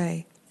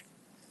way.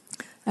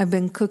 I've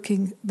been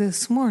cooking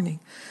this morning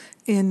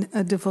in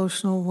a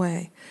devotional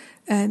way.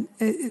 And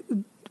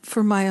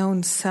for my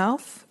own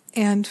self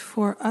and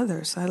for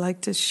others, I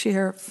like to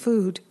share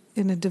food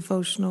in a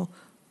devotional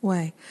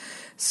way.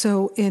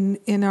 So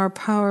in our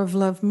Power of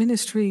Love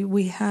ministry,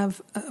 we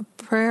have a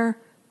prayer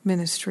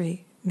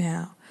ministry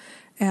now.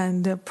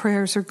 And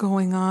prayers are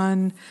going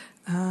on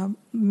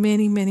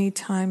many, many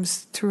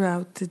times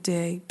throughout the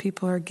day.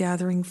 People are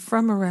gathering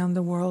from around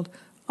the world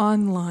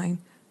online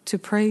to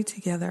pray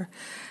together.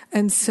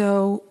 And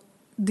so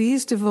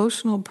these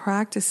devotional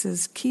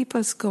practices keep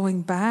us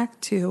going back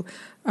to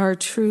our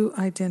true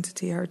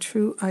identity,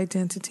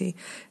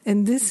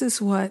 And this is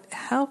what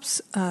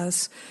helps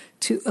us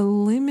to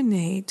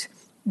eliminate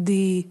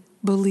the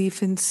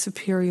belief in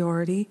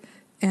superiority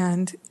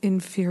and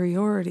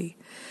inferiority.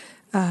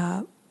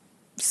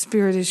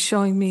 Spirit is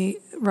showing me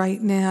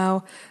right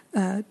now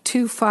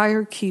 2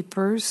 fire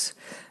keepers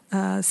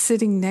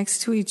sitting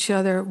next to each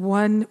other.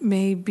 One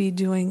may be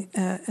doing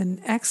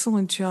an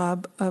excellent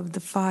job of the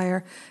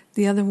fire,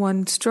 the other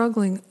one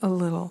struggling a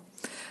little.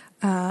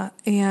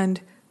 And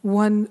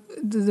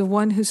the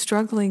one who's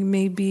struggling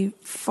may be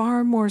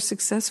far more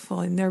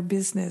successful in their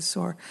business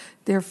or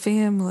their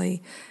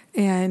family.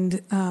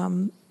 And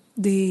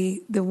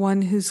the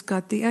one who's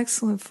got the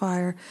excellent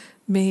fire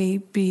may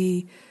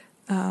be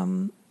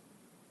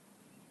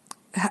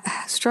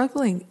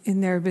struggling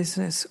in their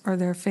business or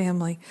their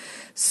family.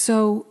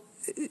 So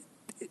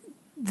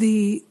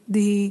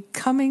the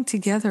coming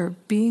together,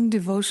 being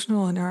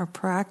devotional in our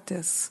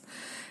practice,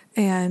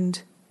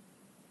 and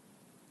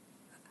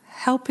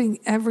helping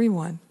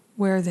everyone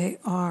where they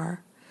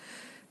are.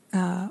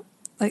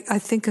 Like I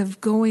think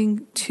of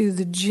going to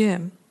the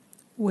gym,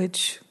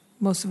 which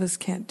most of us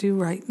can't do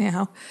right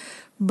now.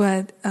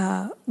 But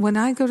when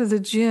I go to the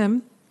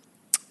gym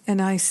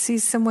and I see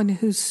someone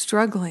who's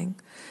struggling,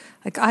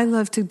 like I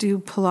love to do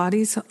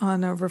Pilates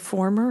on a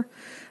reformer.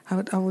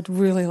 I would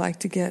really like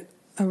to get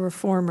a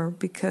reformer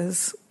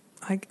because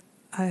I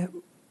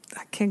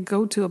can't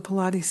go to a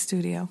Pilates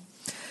studio.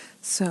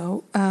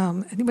 So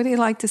anybody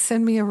like to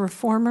send me a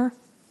reformer?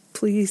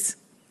 Please,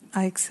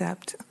 I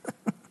accept.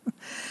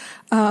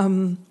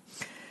 Good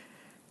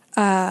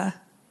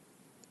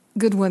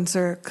ones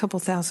are a couple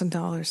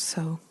 $1,000,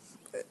 so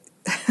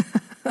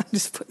I'm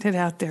just putting it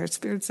out there.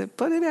 Spirit said,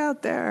 put it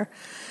out there.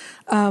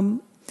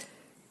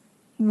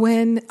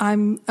 When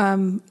I'm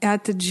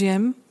at the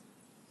gym,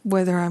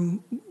 whether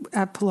I'm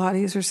at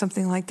Pilates or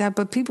something like that,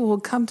 but people will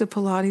come to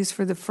Pilates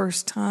for the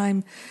first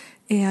time,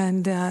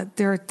 and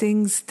there are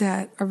things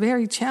that are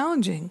very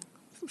challenging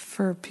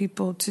for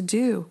people to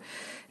do.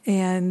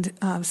 And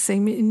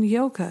same in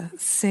yoga,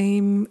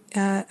 same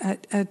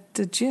at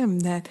the gym,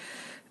 that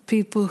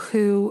people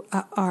who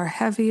are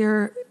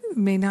heavier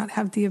may not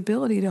have the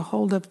ability to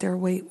hold up their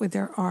weight with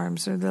their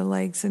arms or their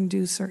legs and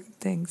do certain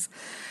things.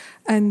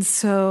 And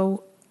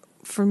so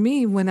for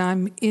me, when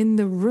I'm in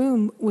the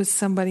room with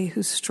somebody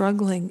who's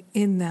struggling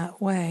in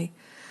that way,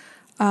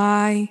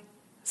 I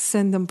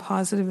send them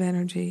positive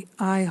energy.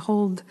 I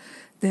hold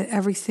that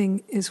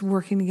everything is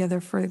working together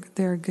for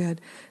their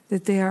good,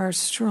 that they are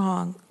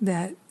strong,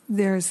 that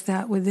there's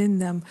that within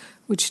them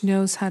which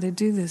knows how to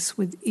do this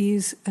with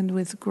ease and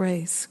with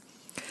grace.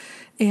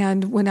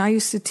 And when I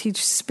used to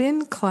teach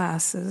spin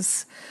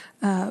classes,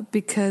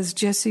 because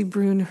Jessie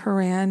Brune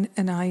Horan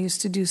and I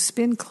used to do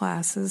spin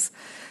classes,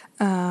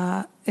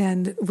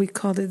 and we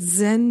called it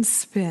Zen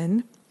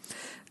Spin,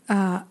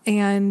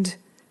 and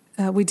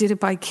we did it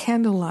by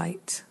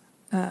candlelight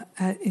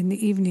in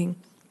the evening,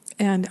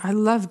 and I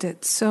loved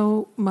it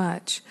so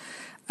much.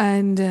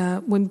 And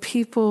when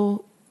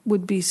people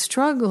would be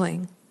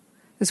struggling,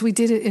 because we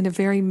did it in a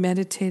very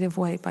meditative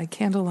way by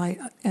candlelight,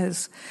 and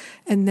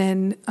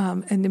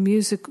the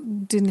music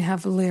didn't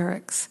have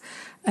lyrics,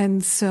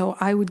 and so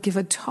I would give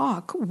a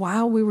talk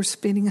while we were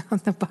spinning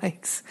on the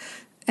bikes,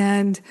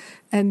 and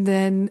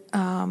then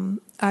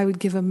I would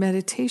give a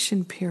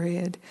meditation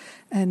period,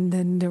 and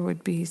then there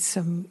would be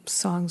some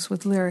songs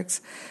with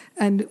lyrics.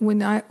 And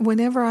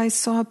whenever I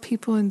saw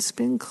people in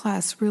spin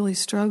class really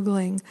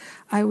struggling,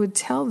 I would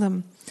tell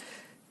them,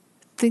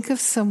 think of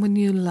someone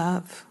you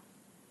love.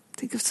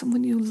 Think of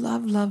someone you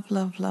love, love,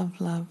 love,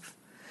 love, love.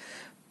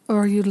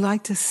 Or you'd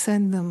like to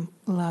send them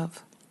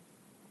love.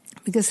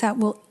 Because that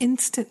will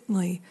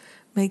instantly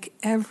make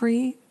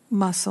every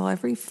muscle,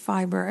 every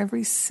fiber,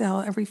 every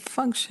cell, every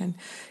function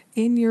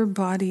in your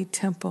body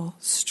temple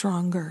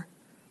stronger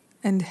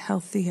and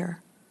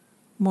healthier,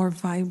 more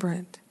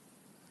vibrant.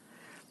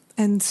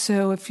 And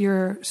so if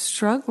you're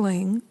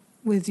struggling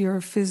with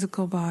your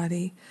physical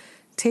body,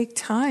 take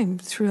time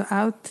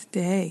throughout the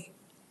day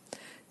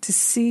to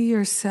see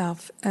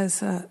yourself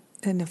as an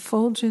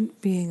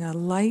effulgent being, a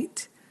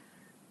light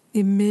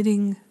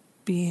emitting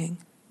being,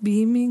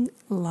 beaming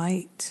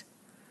light.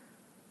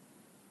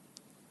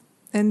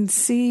 And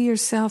see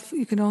yourself,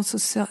 you can also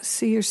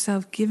see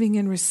yourself giving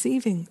and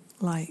receiving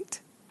light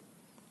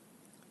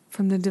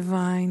from the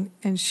divine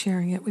and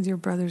sharing it with your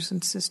brothers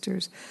and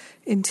sisters,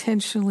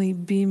 intentionally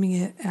beaming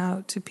it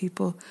out to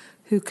people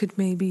who could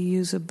maybe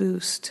use a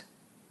boost.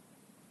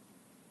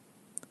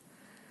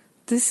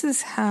 This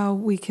is how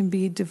we can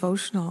be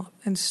devotional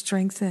and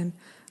strengthen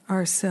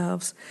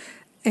ourselves.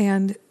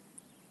 And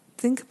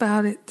think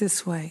about it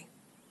this way.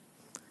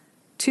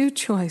 2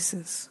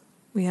 choices.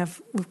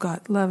 We've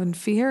got love and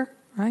fear,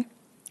 right?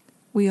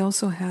 We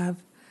also have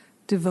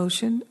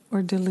devotion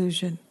or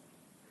delusion.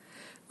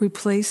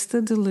 Replace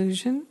the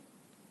delusion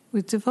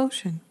with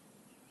devotion.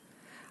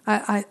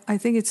 I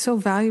think it's so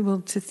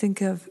valuable to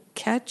think of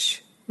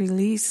catch,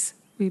 release,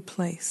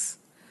 replace,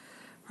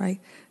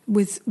 right?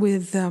 With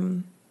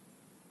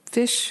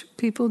fish,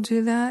 people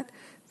do that.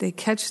 They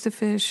catch the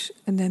fish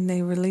and then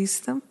they release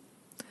them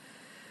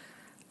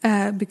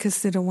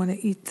because they don't want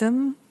to eat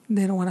them.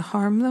 They don't want to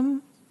harm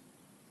them.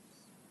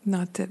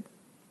 Not that,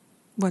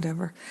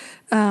 whatever.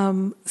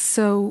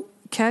 So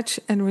catch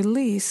and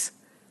release.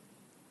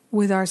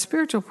 With our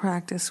spiritual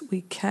practice,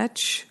 we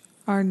catch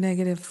our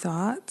negative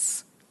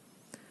thoughts,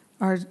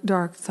 our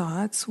dark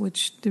thoughts,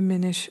 which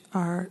diminish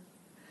our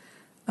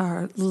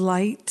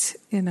light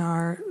in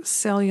our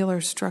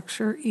cellular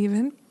structure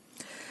even.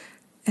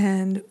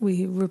 And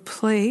we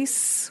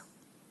replace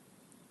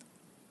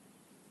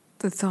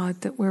the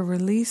thought that we're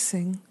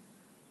releasing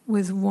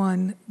with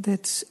one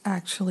that's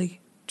actually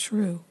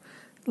true,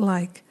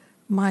 like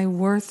my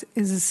worth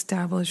is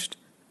established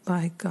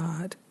by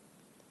God.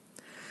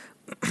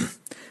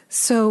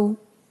 So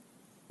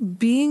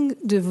being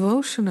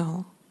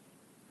devotional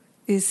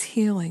is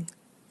healing,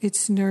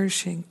 it's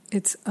nourishing,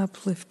 it's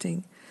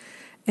uplifting.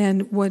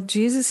 And what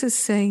Jesus is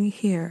saying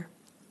here,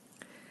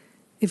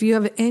 if you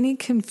have any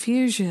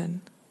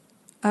confusion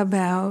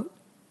about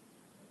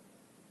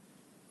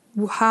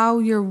how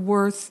your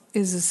worth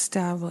is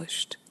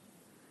established,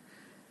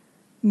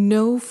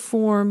 no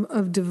form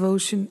of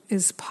devotion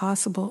is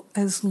possible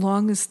as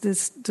long as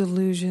this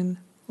delusion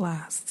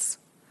lasts.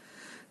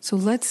 So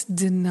let's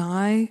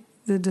deny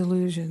the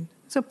delusion.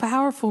 It's a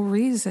powerful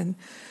reason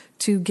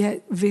to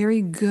get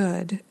very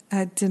good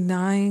at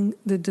denying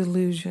the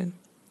delusion.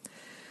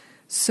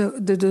 So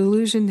the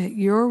delusion that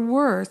your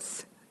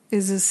worth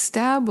is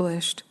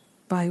established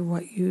by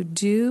what you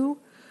do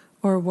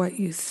or what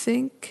you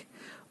think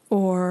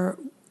or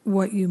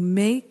what you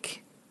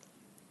make,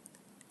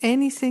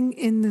 anything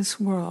in this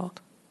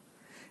world.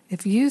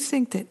 If you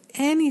think that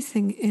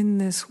anything in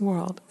this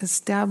world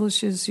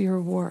establishes your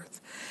worth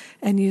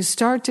and you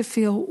start to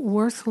feel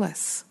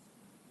worthless,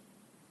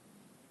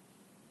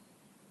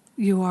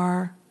 you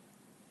are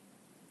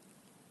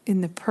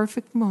in the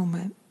perfect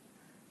moment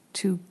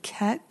to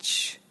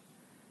catch,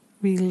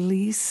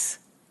 release,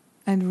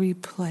 and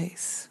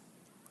replace.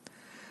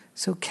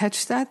 So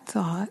catch that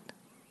thought,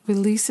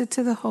 Release it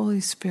to the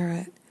Holy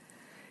Spirit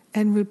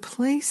and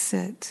replace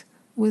it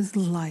with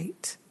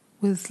light,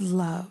 with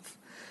love,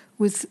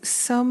 with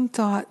some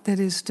thought that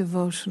is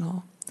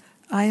devotional.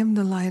 I am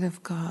the light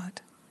of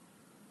God.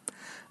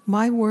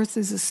 My worth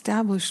is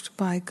established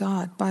by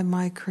God, by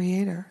my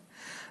Creator.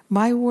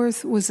 My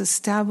worth was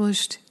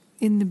established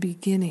in the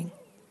beginning.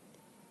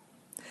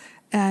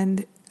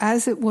 And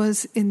as it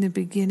was in the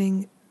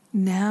beginning,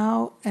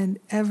 now and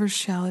ever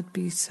shall it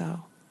be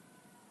so.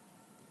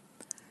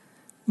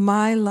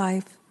 My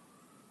life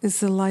is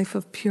the life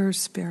of pure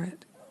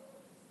spirit,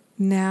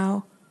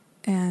 now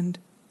and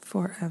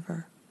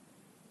forever.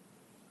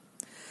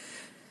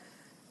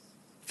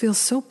 Feels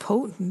so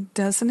potent,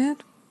 doesn't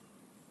it?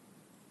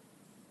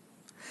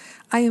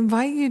 I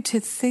invite you to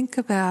think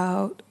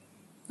about,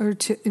 or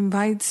to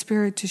invite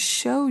Spirit to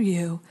show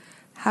you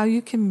how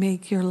you can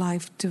make your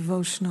life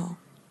devotional.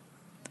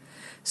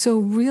 So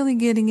really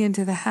getting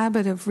into the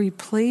habit of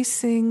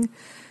replacing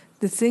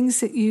the things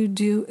that you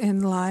do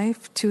in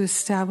life to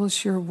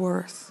establish your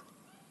worth.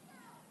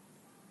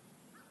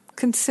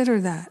 Consider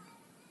that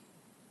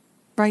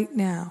right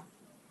now.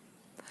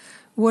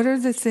 What are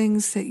the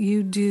things that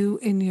you do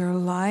in your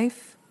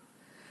life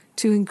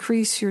to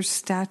increase your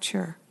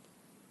stature,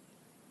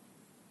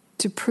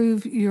 to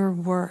prove your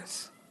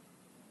worth?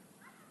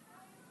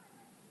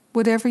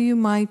 Whatever you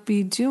might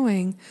be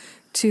doing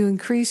to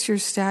increase your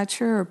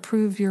stature or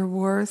prove your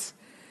worth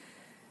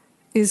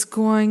is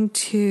going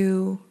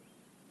to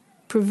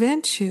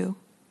prevent you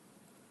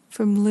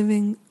from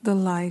living the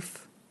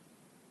life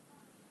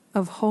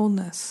of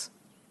wholeness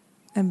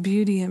and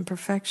beauty and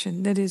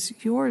perfection that is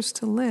yours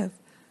to live.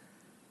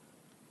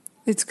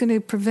 It's going to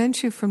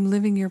prevent you from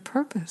living your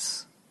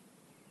purpose.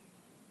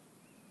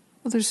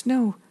 Well, there's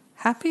no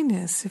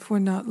happiness if we're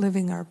not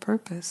living our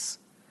purpose.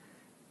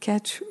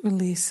 Catch,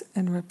 release,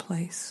 and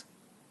replace.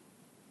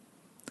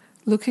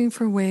 Looking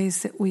for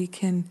ways that we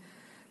can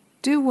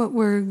do what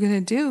we're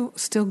going to do,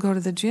 still go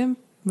to the gym,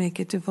 make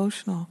it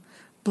devotional.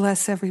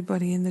 Bless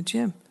everybody in the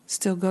gym.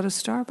 Still go to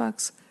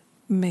Starbucks,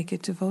 make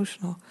it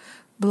devotional.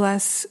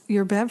 Bless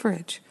your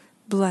beverage.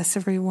 Bless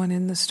everyone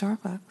in the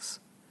Starbucks.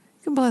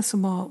 You can bless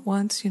them all at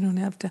once. You don't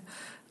have to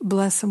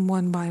bless them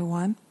one by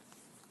one.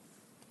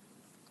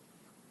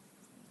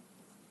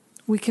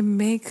 We can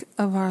make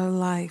of our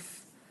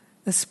life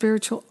a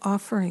spiritual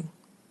offering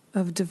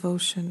of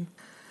devotion.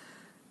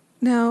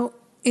 Now,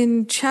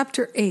 in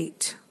chapter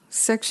 8,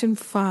 section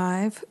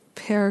 5,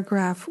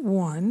 paragraph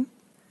 1,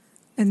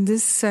 and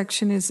this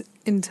section is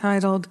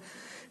entitled,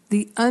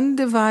 The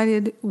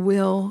Undivided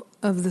Will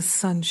of the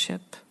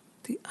Sonship.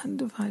 The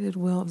Undivided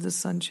Will of the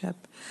Sonship.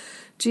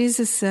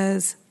 Jesus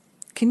says,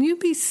 can you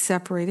be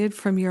separated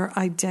from your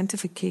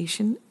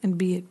identification and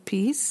be at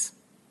peace?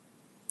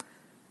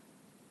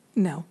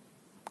 No,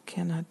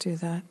 cannot do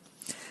that.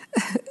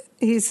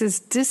 He says,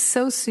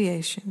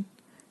 dissociation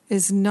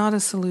is not a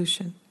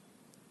solution.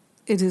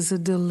 It is a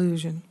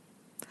delusion.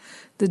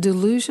 The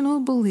delusional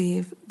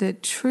believe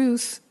that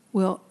truth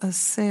will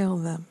assail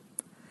them,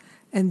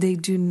 and they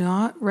do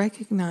not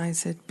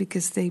recognize it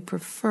because they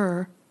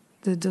prefer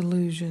the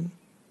delusion.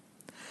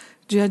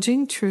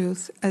 Judging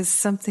truth as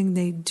something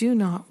they do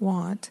not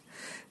want,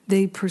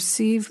 they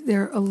perceive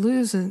their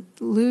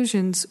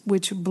illusions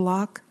which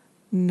block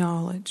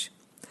knowledge.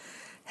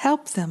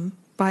 Help them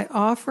by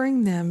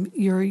offering them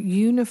your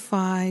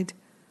unified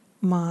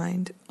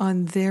mind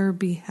on their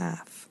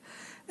behalf,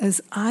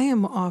 as I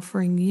am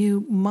offering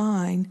you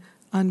mine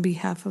on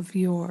behalf of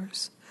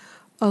yours.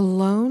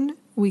 Alone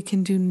we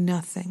can do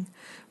nothing,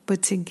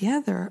 but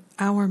together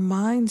our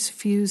minds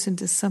fuse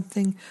into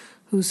something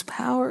whose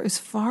power is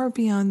far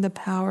beyond the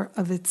power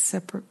of its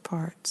separate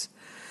parts.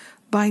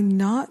 By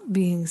not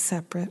being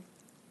separate,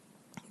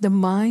 the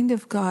mind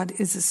of God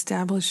is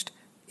established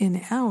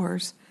in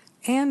ours,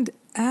 and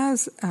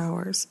as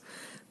ours,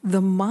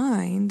 the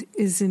mind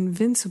is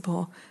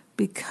invincible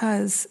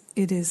because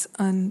it is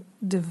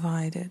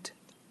undivided.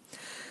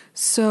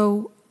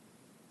 So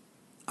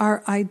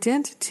our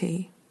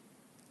identity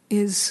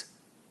is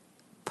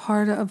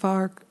part of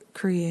our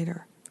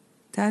Creator.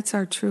 That's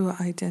our true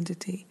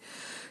identity.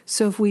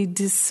 So if we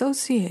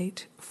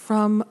dissociate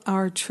from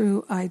our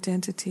true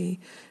identity,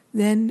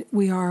 then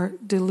we are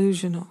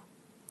delusional.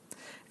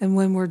 And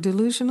when we're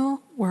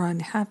delusional, we're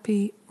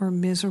unhappy, we're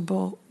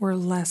miserable, we're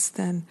less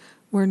than,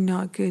 we're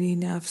not good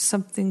enough,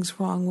 something's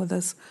wrong with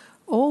us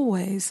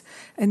always.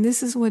 And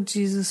this is what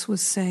Jesus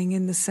was saying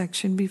in the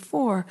section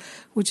before,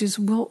 which is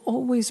we'll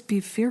always be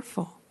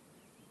fearful.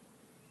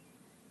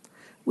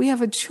 We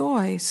have a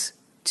choice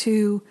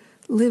to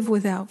live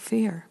without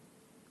fear.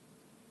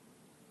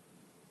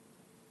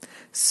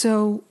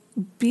 So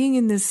being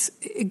in this,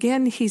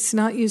 again, he's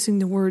not using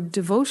the word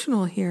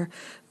devotional here,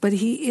 but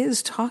he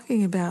is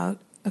talking about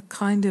a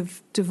kind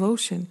of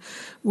devotion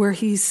where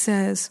he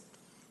says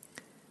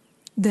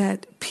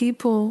that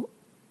people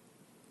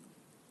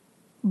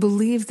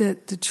believe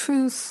that the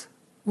truth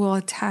will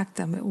attack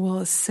them, it will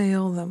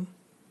assail them.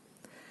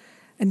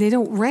 And they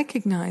don't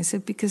recognize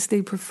it because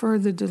they prefer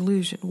the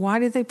delusion. Why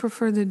do they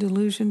prefer the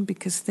delusion?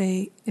 Because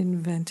they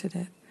invented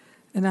it.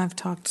 And I've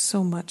talked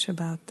so much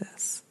about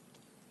this.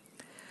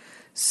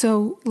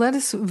 So let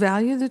us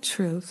value the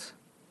truth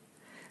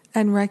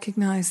and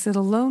recognize that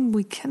alone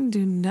we can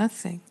do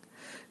nothing.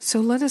 So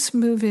let us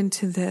move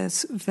into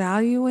this,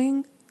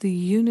 valuing the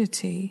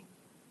unity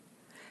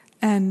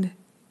and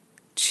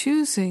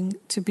choosing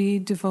to be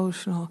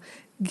devotional,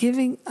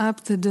 giving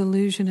up the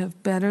delusion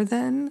of better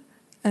than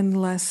and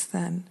less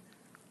than.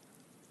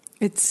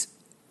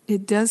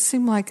 It does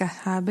seem like a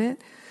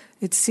habit.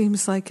 It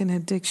seems like an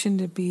addiction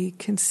to be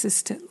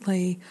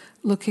consistently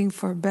looking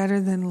for better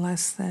than,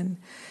 less than.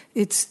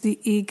 It's the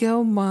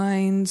ego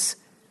mind's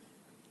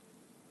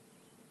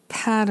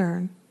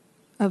pattern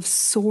of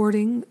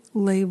sorting,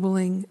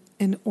 labeling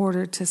in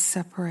order to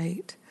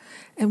separate.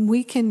 And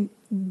we can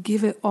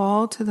give it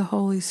all to the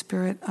Holy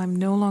Spirit. I'm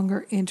no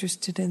longer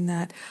interested in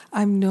that.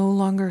 I'm no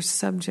longer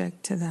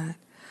subject to that.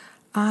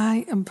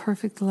 I am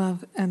perfect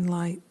love and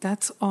light.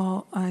 That's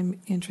all I'm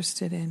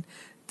interested in.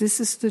 This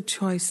is the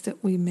choice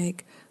that we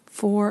make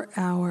for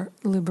our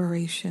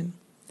liberation.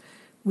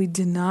 We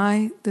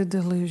deny the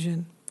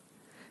delusion.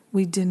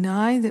 We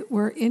deny that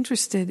we're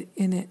interested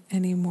in it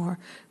anymore.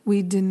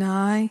 We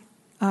deny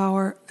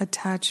our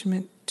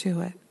attachment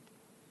to it.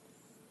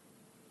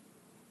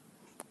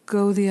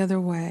 Go the other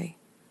way.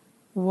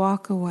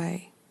 Walk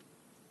away.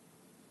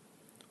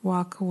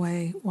 Walk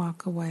away,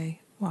 walk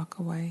away, walk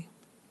away.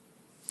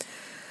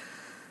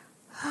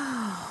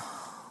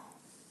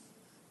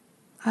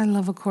 I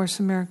love A Course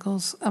in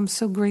Miracles. I'm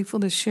so grateful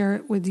to share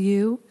it with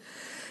you.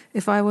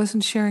 If I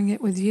wasn't sharing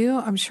it with you,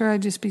 I'm sure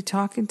I'd just be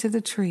talking to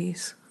the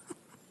trees.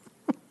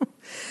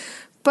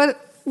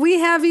 But we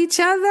have each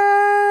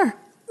other,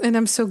 and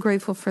I'm so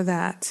grateful for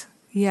that.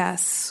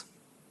 Yes.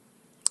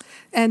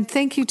 And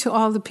thank you to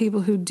all the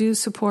people who do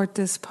support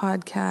this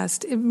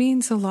podcast. It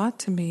means a lot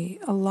to me.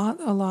 A lot,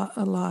 a lot,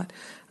 a lot.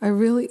 I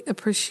really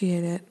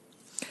appreciate it.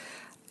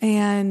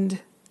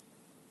 And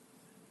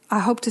I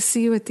hope to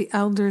see you at the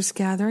Elders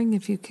Gathering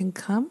if you can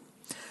come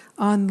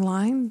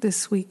online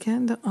this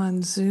weekend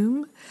on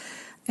Zoom.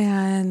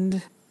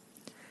 And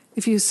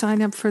if you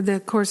sign up for the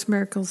Course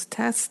Miracles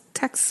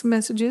text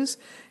messages,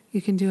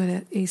 you can do it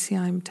at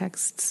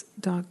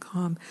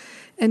acimtexts.com.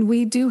 And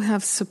we do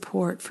have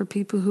support for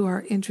people who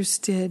are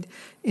interested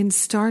in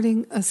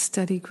starting a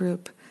study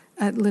group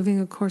at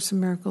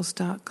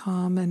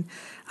livingacourseofmiracles.com. And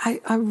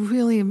I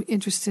really am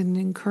interested in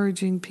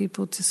encouraging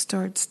people to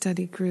start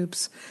study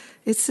groups.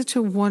 It's such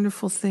a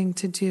wonderful thing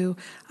to do.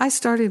 I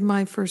started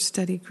my first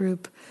study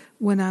group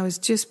when I was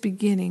just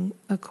beginning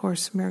A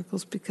Course in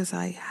Miracles because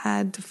I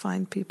had to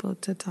find people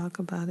to talk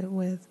about it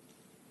with.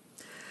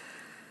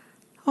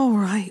 All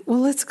right, well,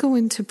 let's go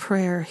into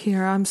prayer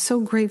here. I'm so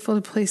grateful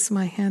to place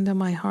my hand on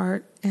my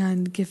heart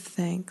and give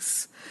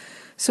thanks.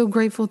 So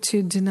grateful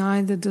to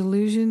deny the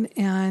delusion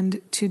and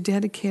to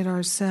dedicate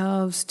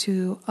ourselves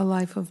to a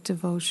life of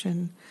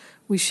devotion.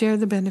 We share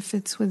the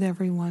benefits with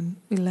everyone.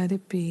 We let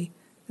it be.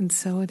 And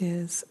so it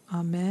is.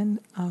 Amen,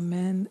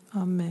 amen,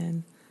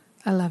 amen.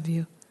 I love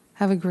you.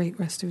 Have a great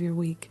rest of your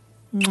week.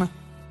 Mwah.